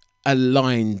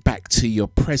align back to your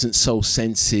present soul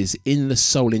senses in the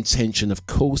soul intention. Of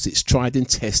course, it's tried and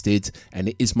tested, and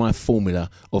it is my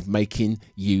formula of making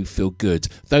you feel good.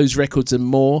 Those records and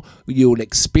more you'll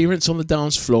experience on the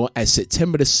dance floor as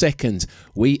September the 2nd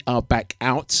we are back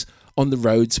out on the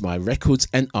roads, my records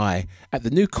and I, at the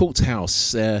new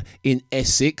courthouse in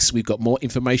Essex. We've got more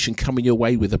information coming your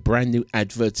way with a brand new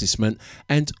advertisement,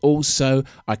 and also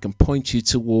I can point you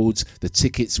towards the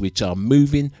tickets, which are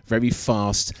moving very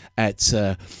fast at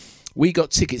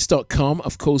wegottickets.com.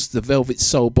 Of course, the Velvet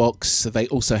Soul Box, they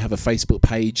also have a Facebook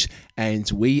page,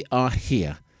 and we are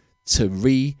here to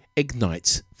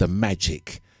reignite the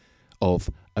magic of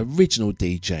original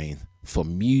DJing for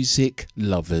music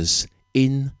lovers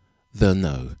in the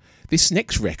know. This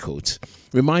next record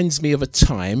reminds me of a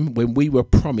time when we were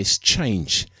promised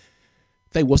change.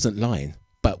 They wasn't lying,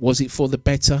 but was it for the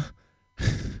better?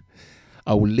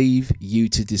 I will leave you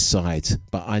to decide,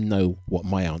 but I know what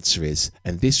my answer is,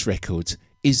 and this record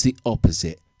is the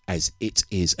opposite, as it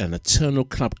is an eternal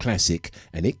club classic,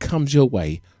 and it comes your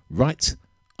way right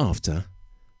after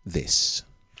this.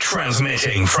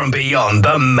 Transmitting from beyond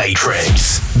the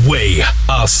Matrix, we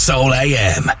are Soul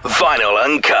AM, vinyl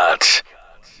uncut.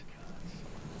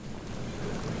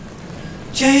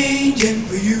 Changing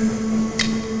for you,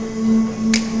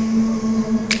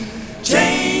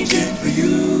 changing for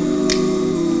you,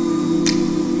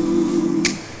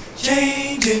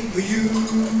 changing for you,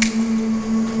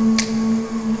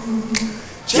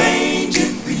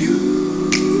 changing for you.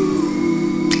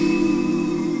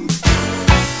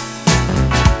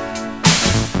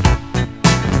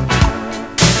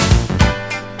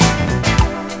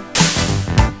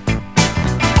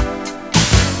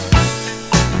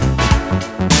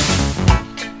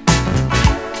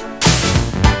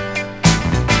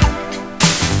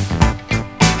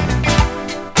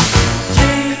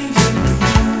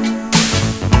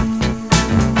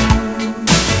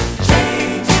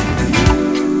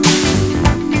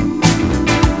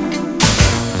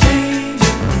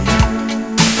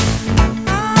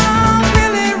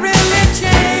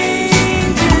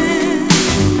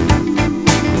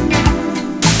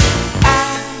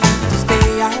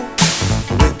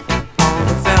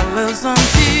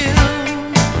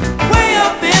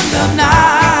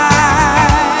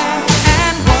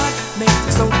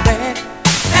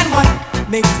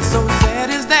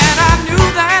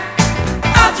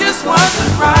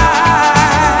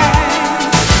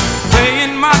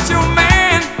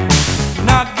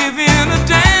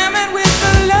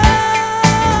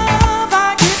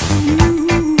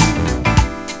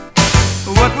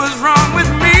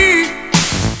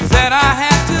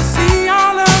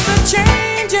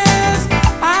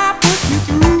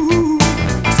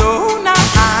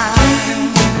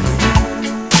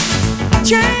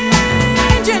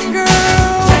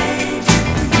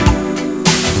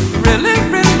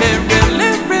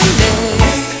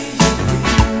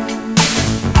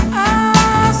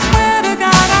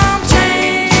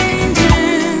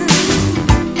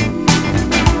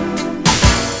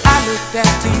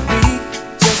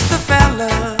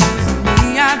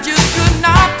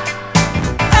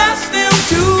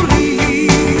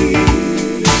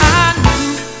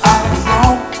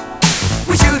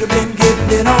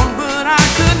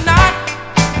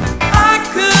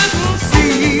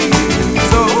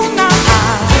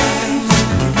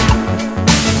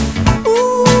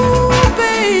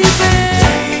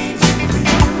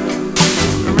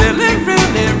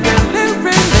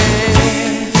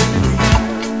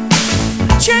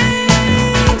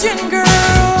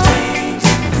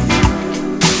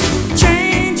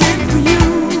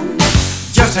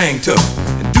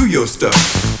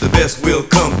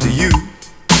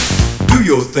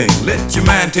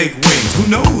 Take wings, who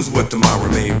knows what tomorrow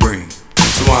may bring.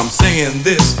 So I'm saying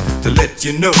this to let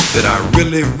you know that I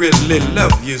really, really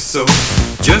love you. So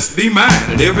just be mine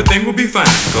and everything will be fine,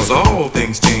 cause all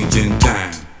things change in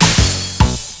time.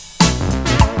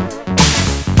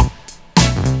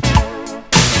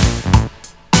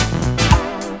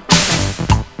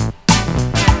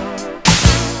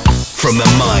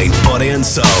 and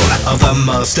soul of the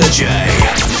Master J.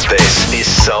 This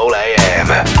is Soul AM.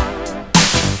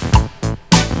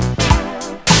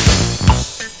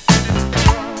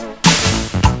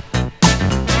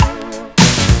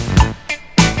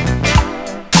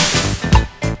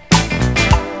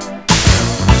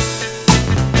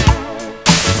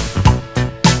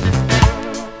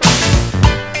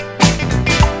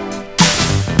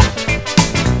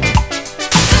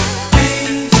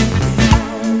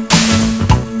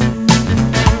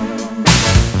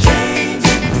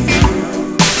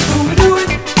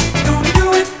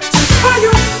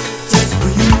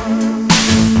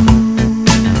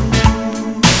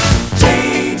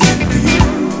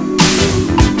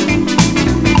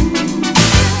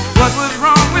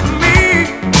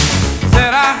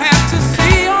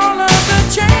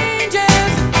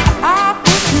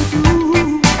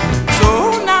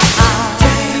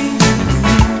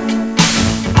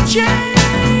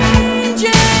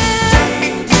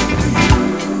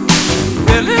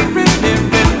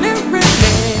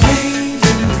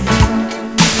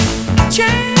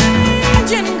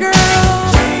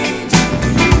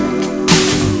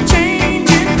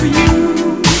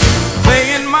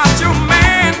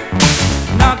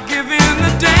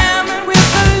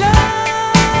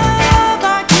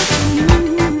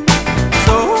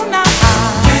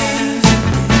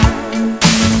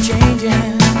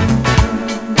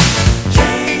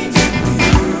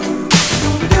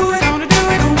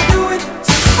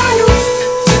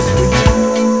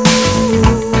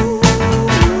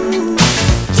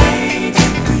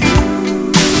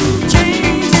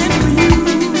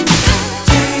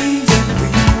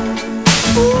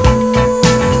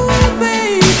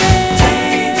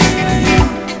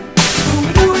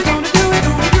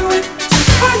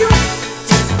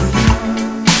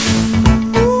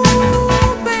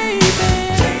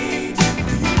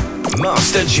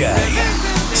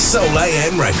 Soul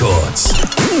AM Records.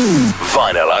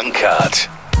 Vinyl Uncut.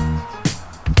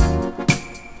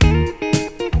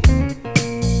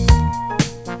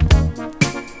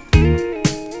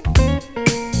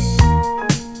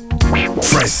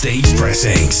 Prestige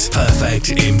pressings.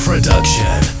 Perfect in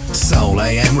production. Soul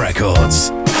AM Records.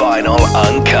 Vinyl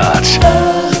Uncut.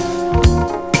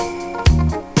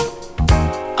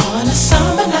 On a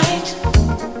summer night,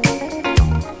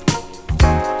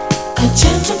 a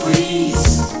gentle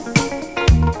breeze.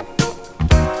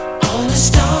 On a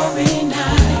starry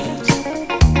night,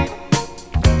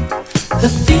 the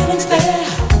feeling's there.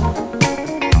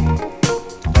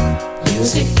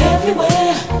 Music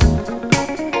everywhere.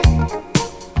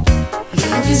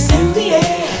 Love is in the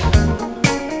air.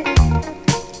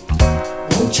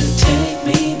 Won't you take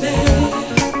me there?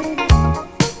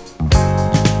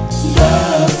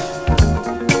 Love,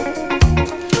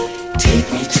 take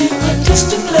me to a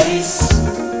distant place,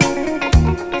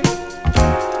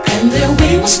 and there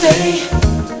we will stay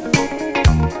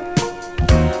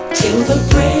till the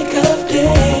break of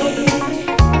day.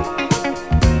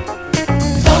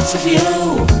 Thoughts of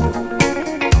you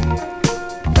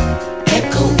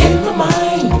echo in my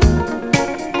mind,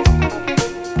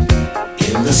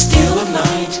 in the still of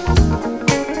night,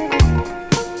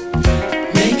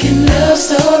 making love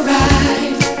so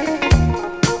right.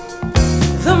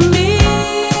 The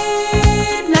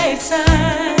midnight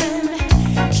sun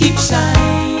keeps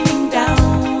shining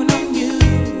down on you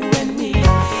and me.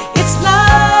 It's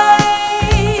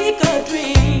like a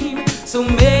dream, so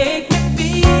make me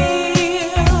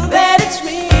feel that it's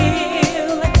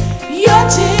real. Your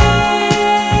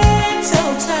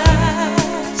gentle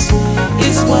touch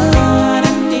is what I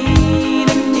need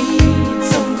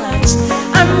so much.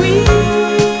 I'm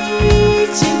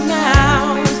reaching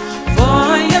out for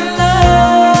your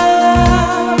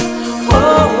love.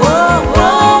 Oh, oh,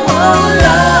 oh, oh,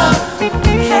 love.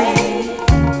 Hey,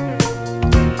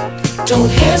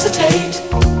 don't hesitate.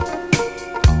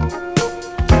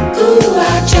 Ooh, I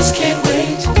just can't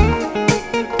wait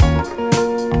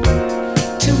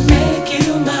to make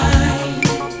you mine.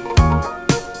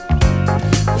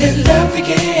 Let love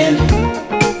begin.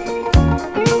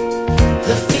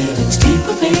 The feelings deep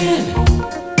within.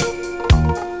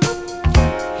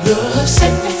 Love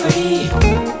set me free.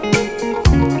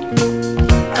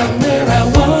 I'm where I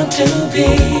want to be.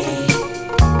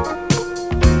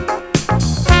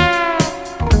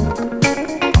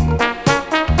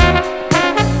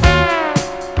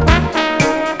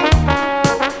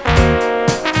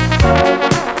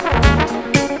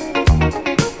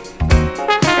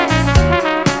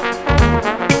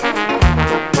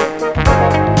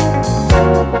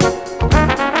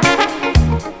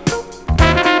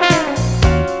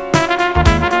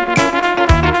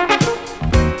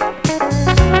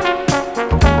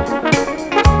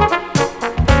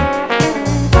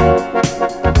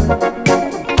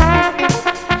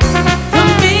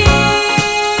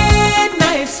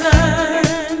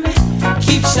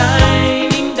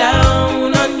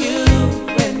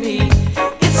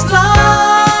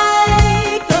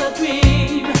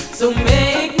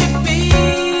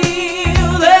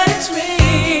 feel that it's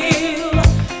real.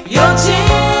 Your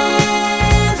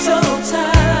gentle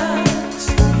touch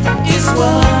is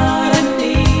what I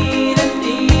need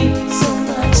so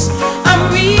much. I'm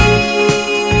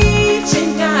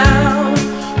reaching out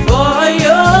for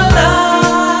your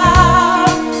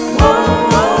love.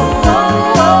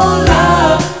 Whoa,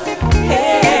 love.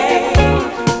 Hey,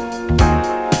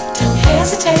 don't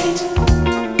hesitate.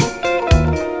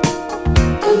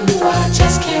 Ooh, I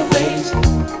just can't wait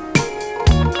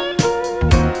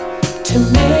to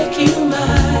make you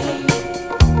mine.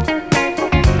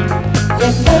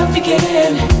 Let love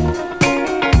begin.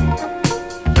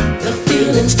 The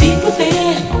feeling's deep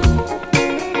within.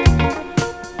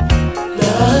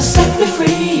 Love set me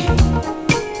free.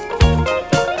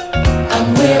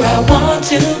 I'm where I want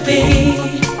to be.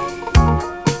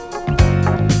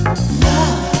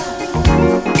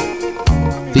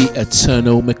 The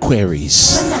Eternal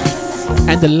McQuarries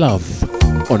and the Love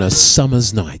on a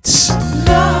Summer's Night.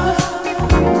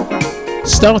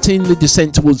 Starting the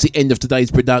descent towards the end of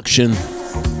today's production.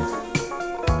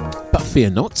 But fear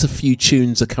not, a few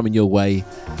tunes are coming your way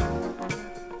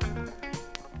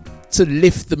to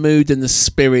lift the mood and the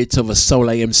spirit of a Soul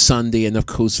AM Sunday, and of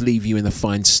course leave you in a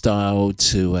fine style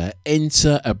to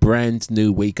enter a brand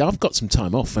new week. I've got some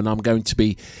time off and I'm going to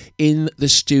be in the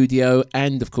studio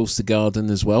and of course the garden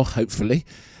as well, hopefully,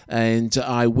 and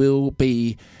I will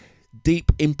be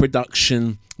deep in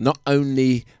production, not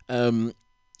only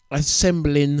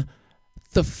assembling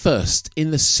the first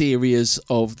in the series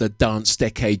of the dance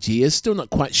decade years. Still not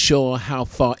quite sure how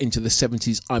far into the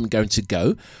 70s I'm going to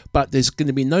go, but there's going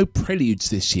to be no preludes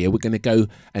this year. We're going to go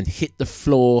and hit the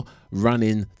floor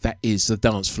running. That is the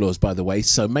dance floors, by the way.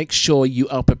 So make sure you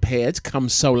are prepared come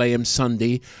Soul AM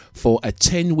Sunday for a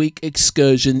 10-week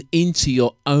excursion into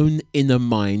your own inner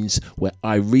minds, where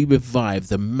I re-revive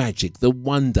the magic, the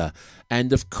wonder,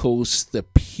 and of course the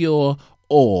pure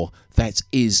awe that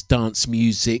is dance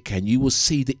music, and you will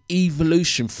see the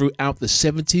evolution throughout the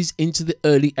 70s into the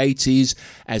early 80s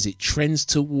as it trends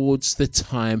towards the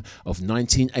time of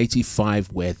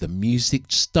 1985, where the music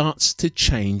starts to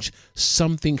change.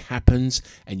 Something happens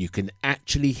and you can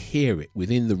actually hear it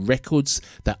within the records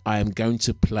that I am going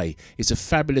to play. It's a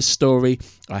fabulous story.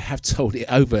 I have told it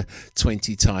over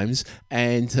 20 times,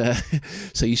 and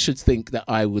so you should think that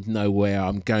I would know where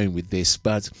I'm going with this,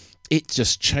 but it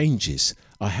just changes.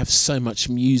 I have so much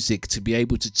music to be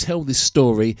able to tell this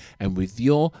story, and with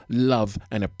your love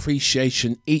and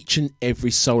appreciation each and every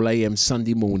Soul AM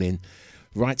Sunday morning,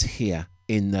 right here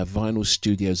in the Vinyl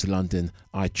Studios London,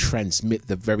 I transmit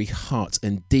the very heart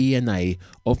and DNA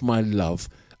of my love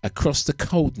across the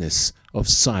coldness of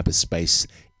cyberspace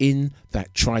in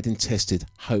that tried and tested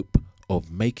hope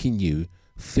of making you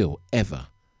feel ever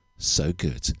so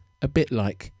good. A bit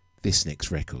like this next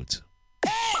record.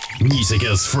 Music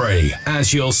as free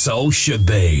as your soul should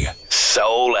be.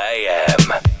 Soul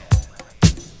AM.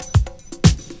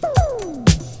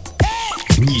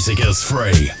 Music as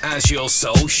free as your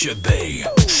soul should be.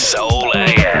 Soul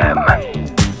AM.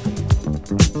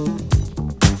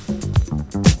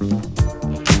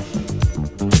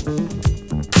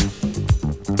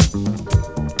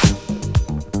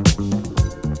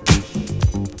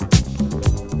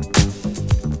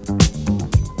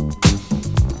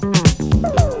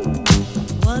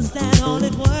 Was that all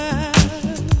it was?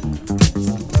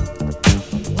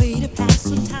 Way to pass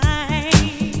some time.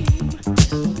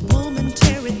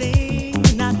 Momentary thing,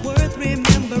 not worth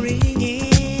remembering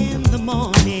in the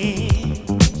morning.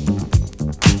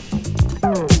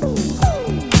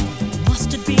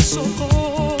 Must it be so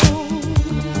cold?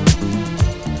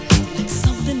 Like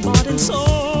something bought and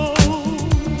sold?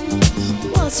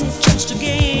 Was it just a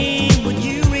game? Would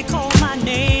you recall my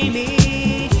name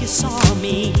if you saw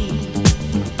me?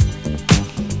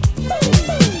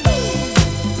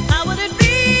 How would it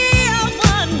be, I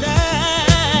wonder,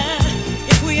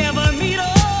 if we ever meet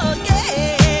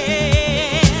again?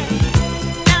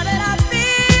 Now that I've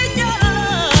been your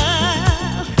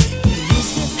love, is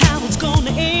this how it's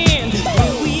gonna end?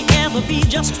 Will we ever be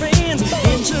just friends,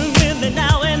 intimately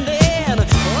now and then? Oh,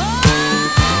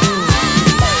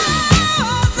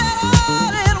 is that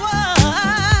all it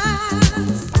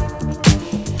was?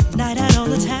 Night out on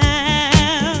the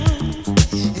town,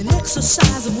 an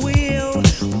exercise of will,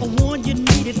 a one you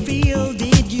needed feel.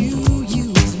 Did you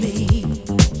use me?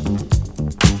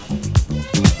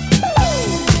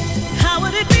 How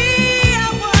would it be, I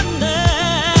wonder,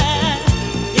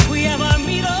 if we ever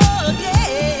meet again?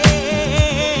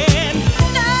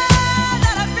 Now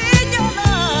that I've been your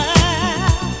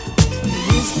love,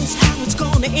 is this how it's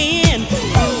gonna end?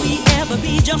 Will we ever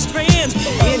be just friends,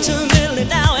 intimately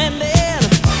now and then?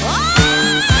 Oh,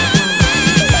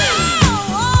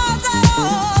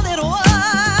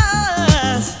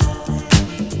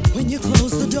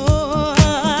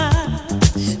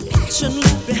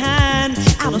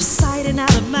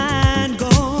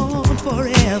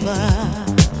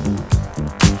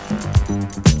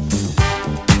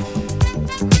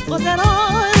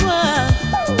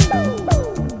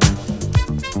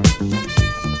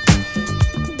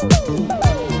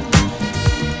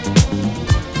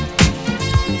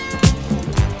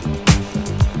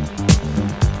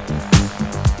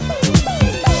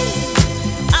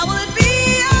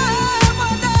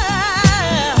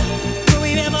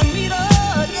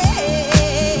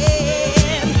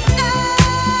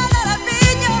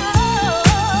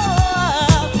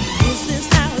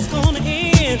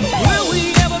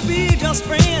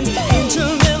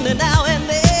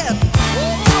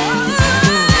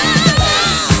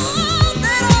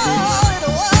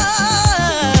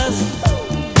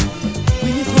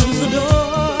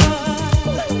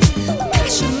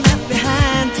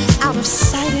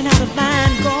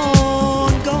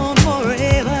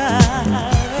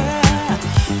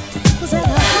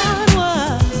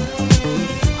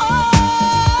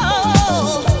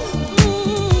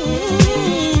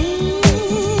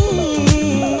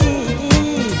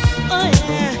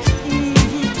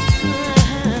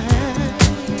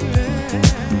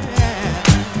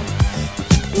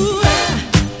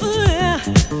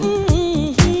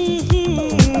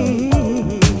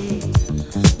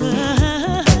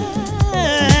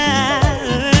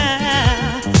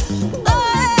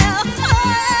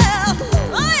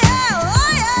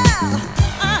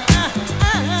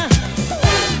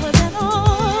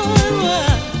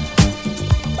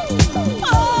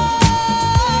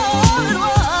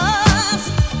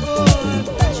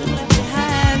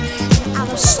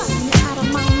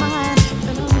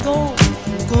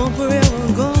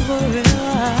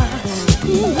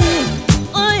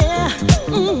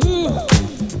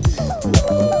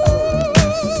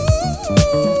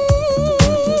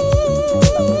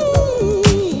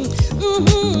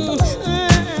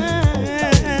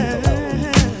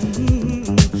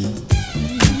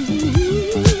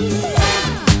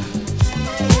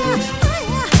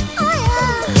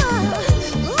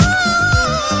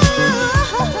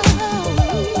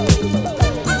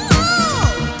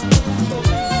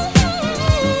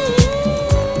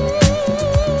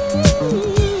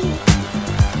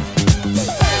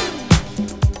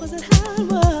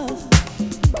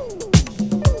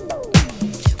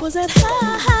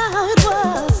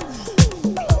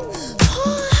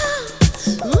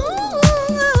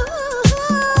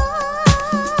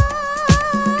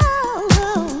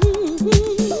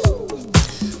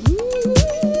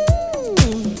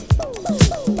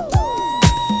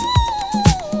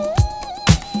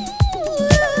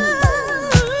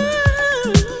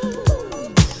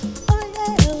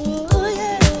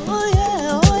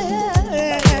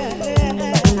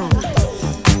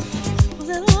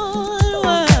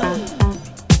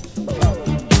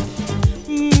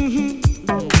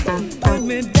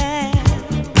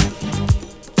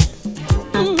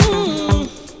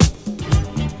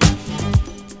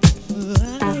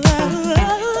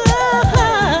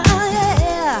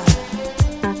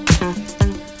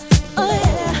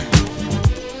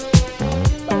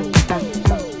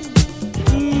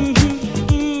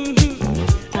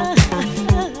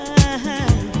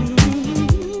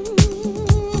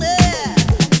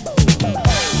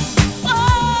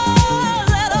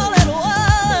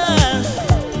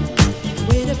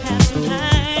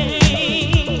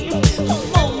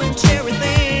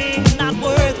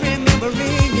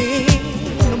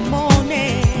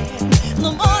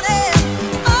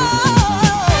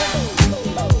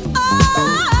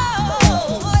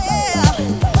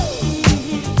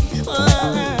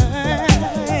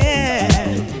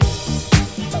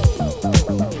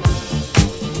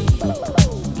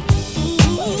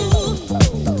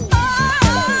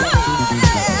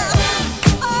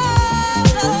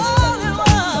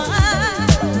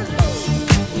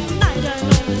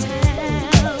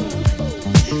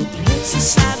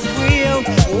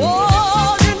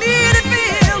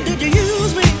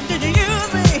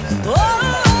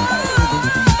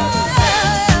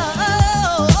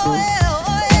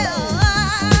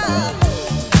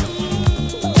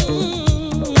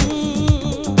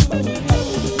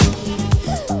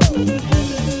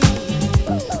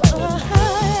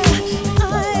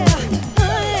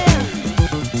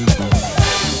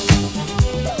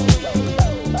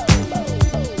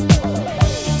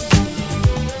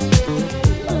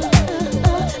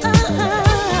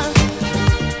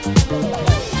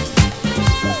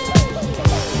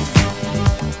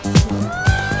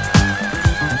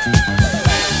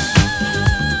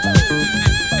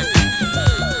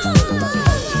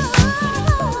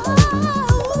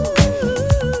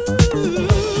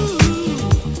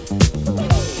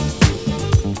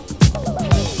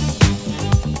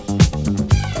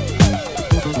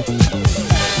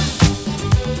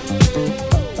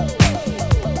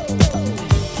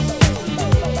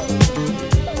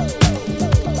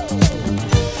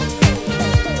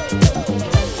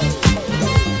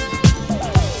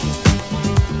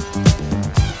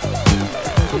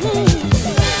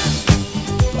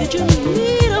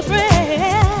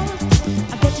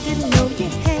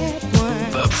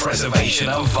 Preservation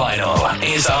of vinyl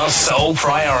is our sole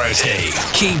priority.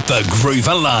 Keep the groove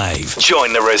alive.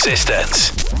 Join the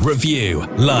resistance. Review,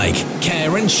 like,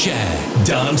 care and share.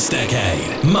 Dance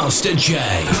Decade. Master J.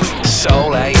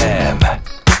 Soul AM.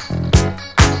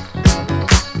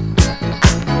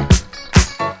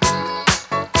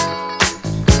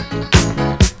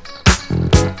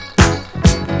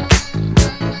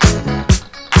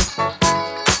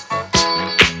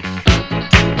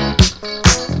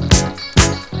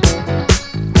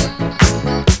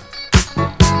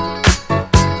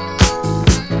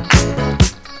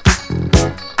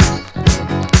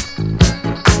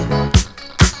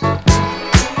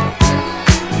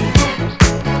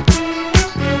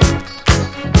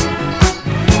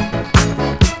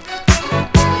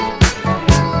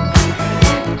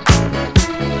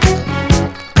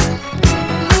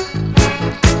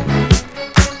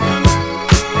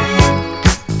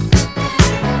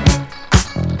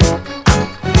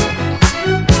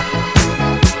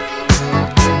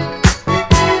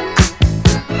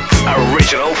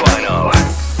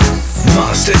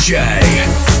 Master J.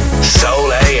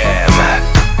 Soul AM.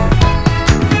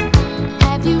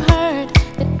 Have you heard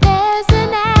that there's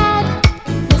an ad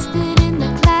listed in the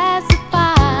classifieds?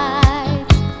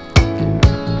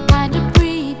 Kind of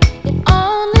brief, it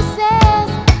only says,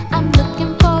 I'm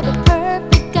looking for the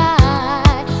perfect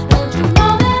guy. Don't you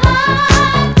know that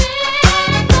I've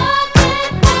been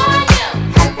looking for you?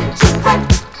 Haven't you heard?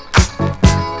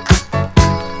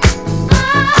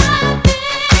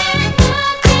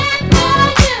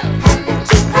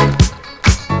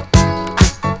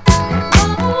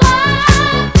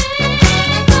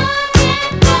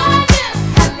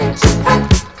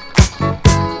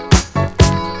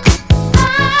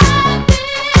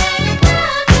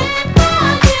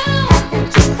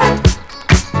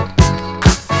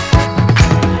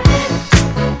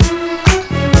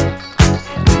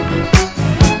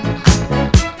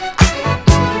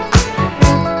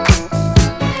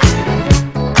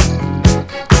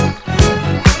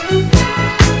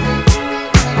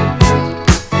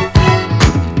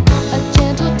 A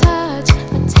gentle touch,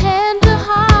 a tender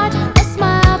heart, a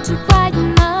smile to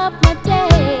brighten up my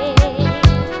day.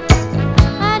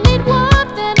 I need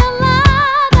warmth and a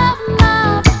lot of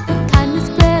love, with kindness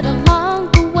spread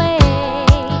along the way.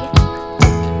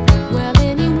 Well,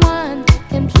 anyone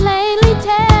can plainly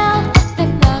tell that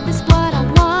love is what I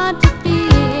want to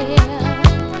feel.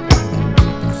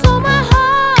 So my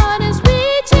heart is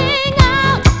reaching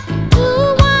out to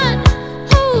one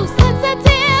who's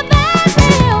sensitive and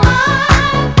real.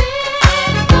 I've been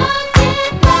looking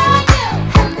for you,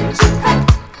 haven't you heard?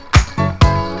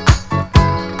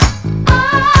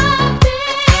 I've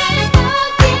been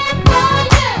looking for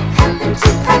you, haven't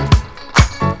you heard?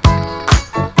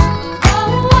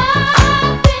 Oh,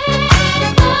 I've been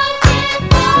looking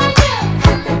for you,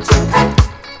 haven't you heard?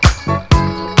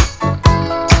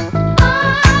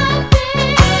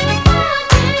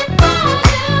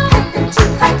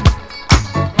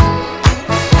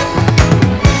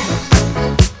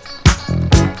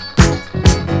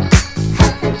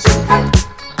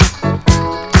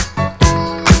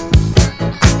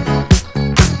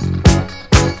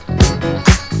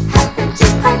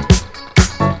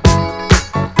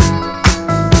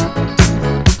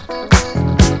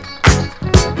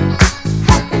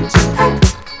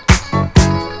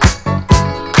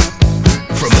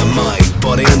 From the mind,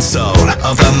 body and soul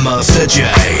of the Master J.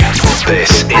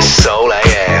 This is Soul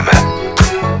AM.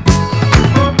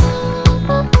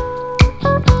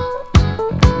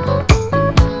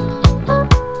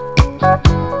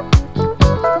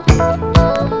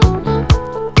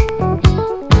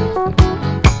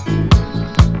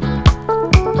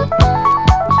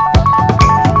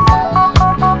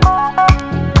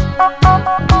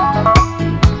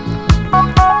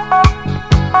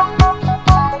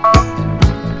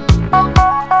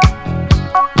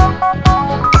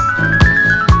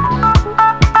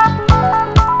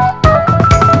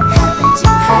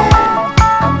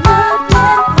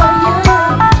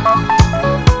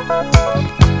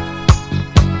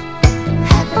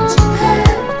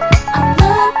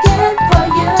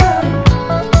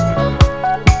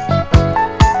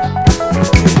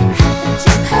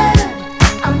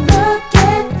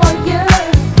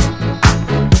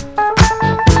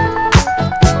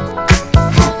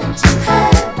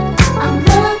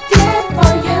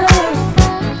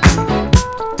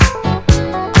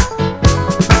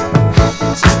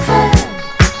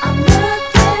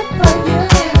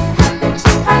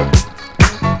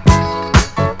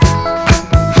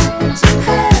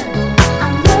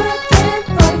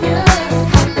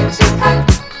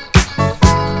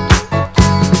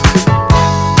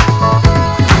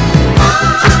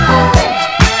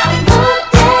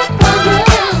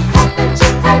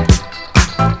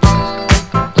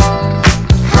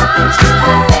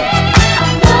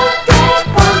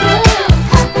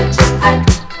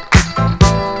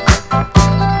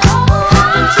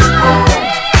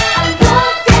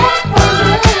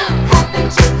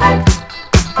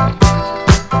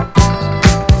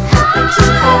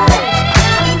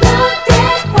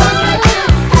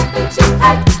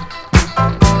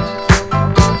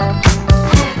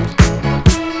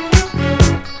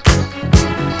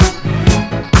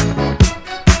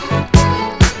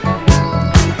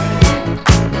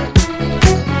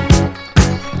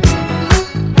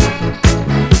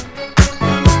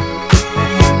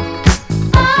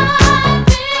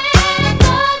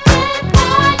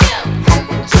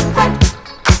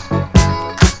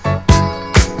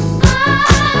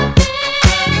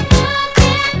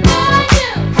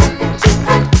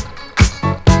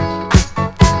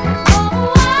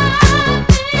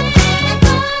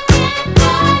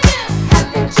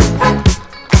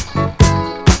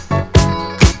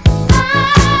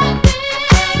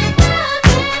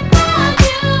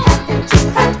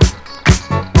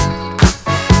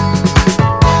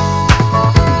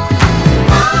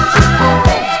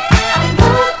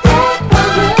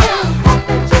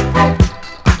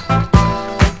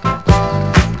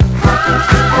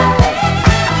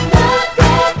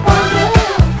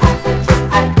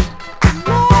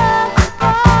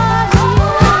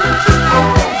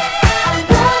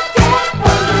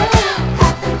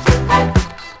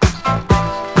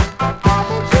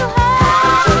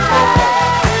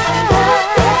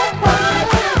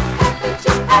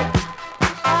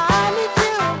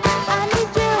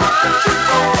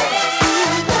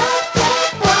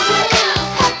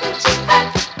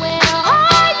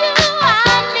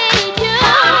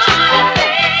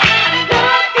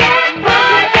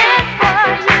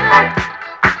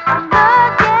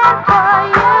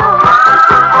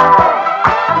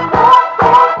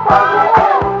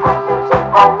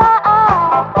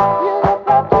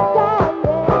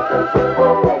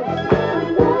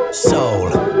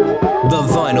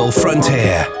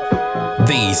 frontier.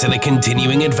 These are the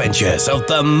continuing adventures of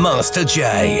the Master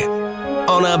J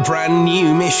on a brand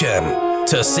new mission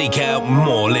to seek out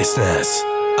more listeners,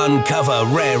 uncover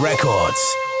rare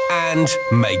records, and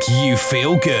make you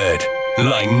feel good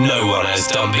like no one has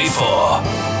done before.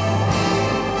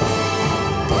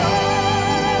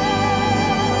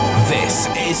 This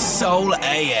is Soul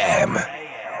AM.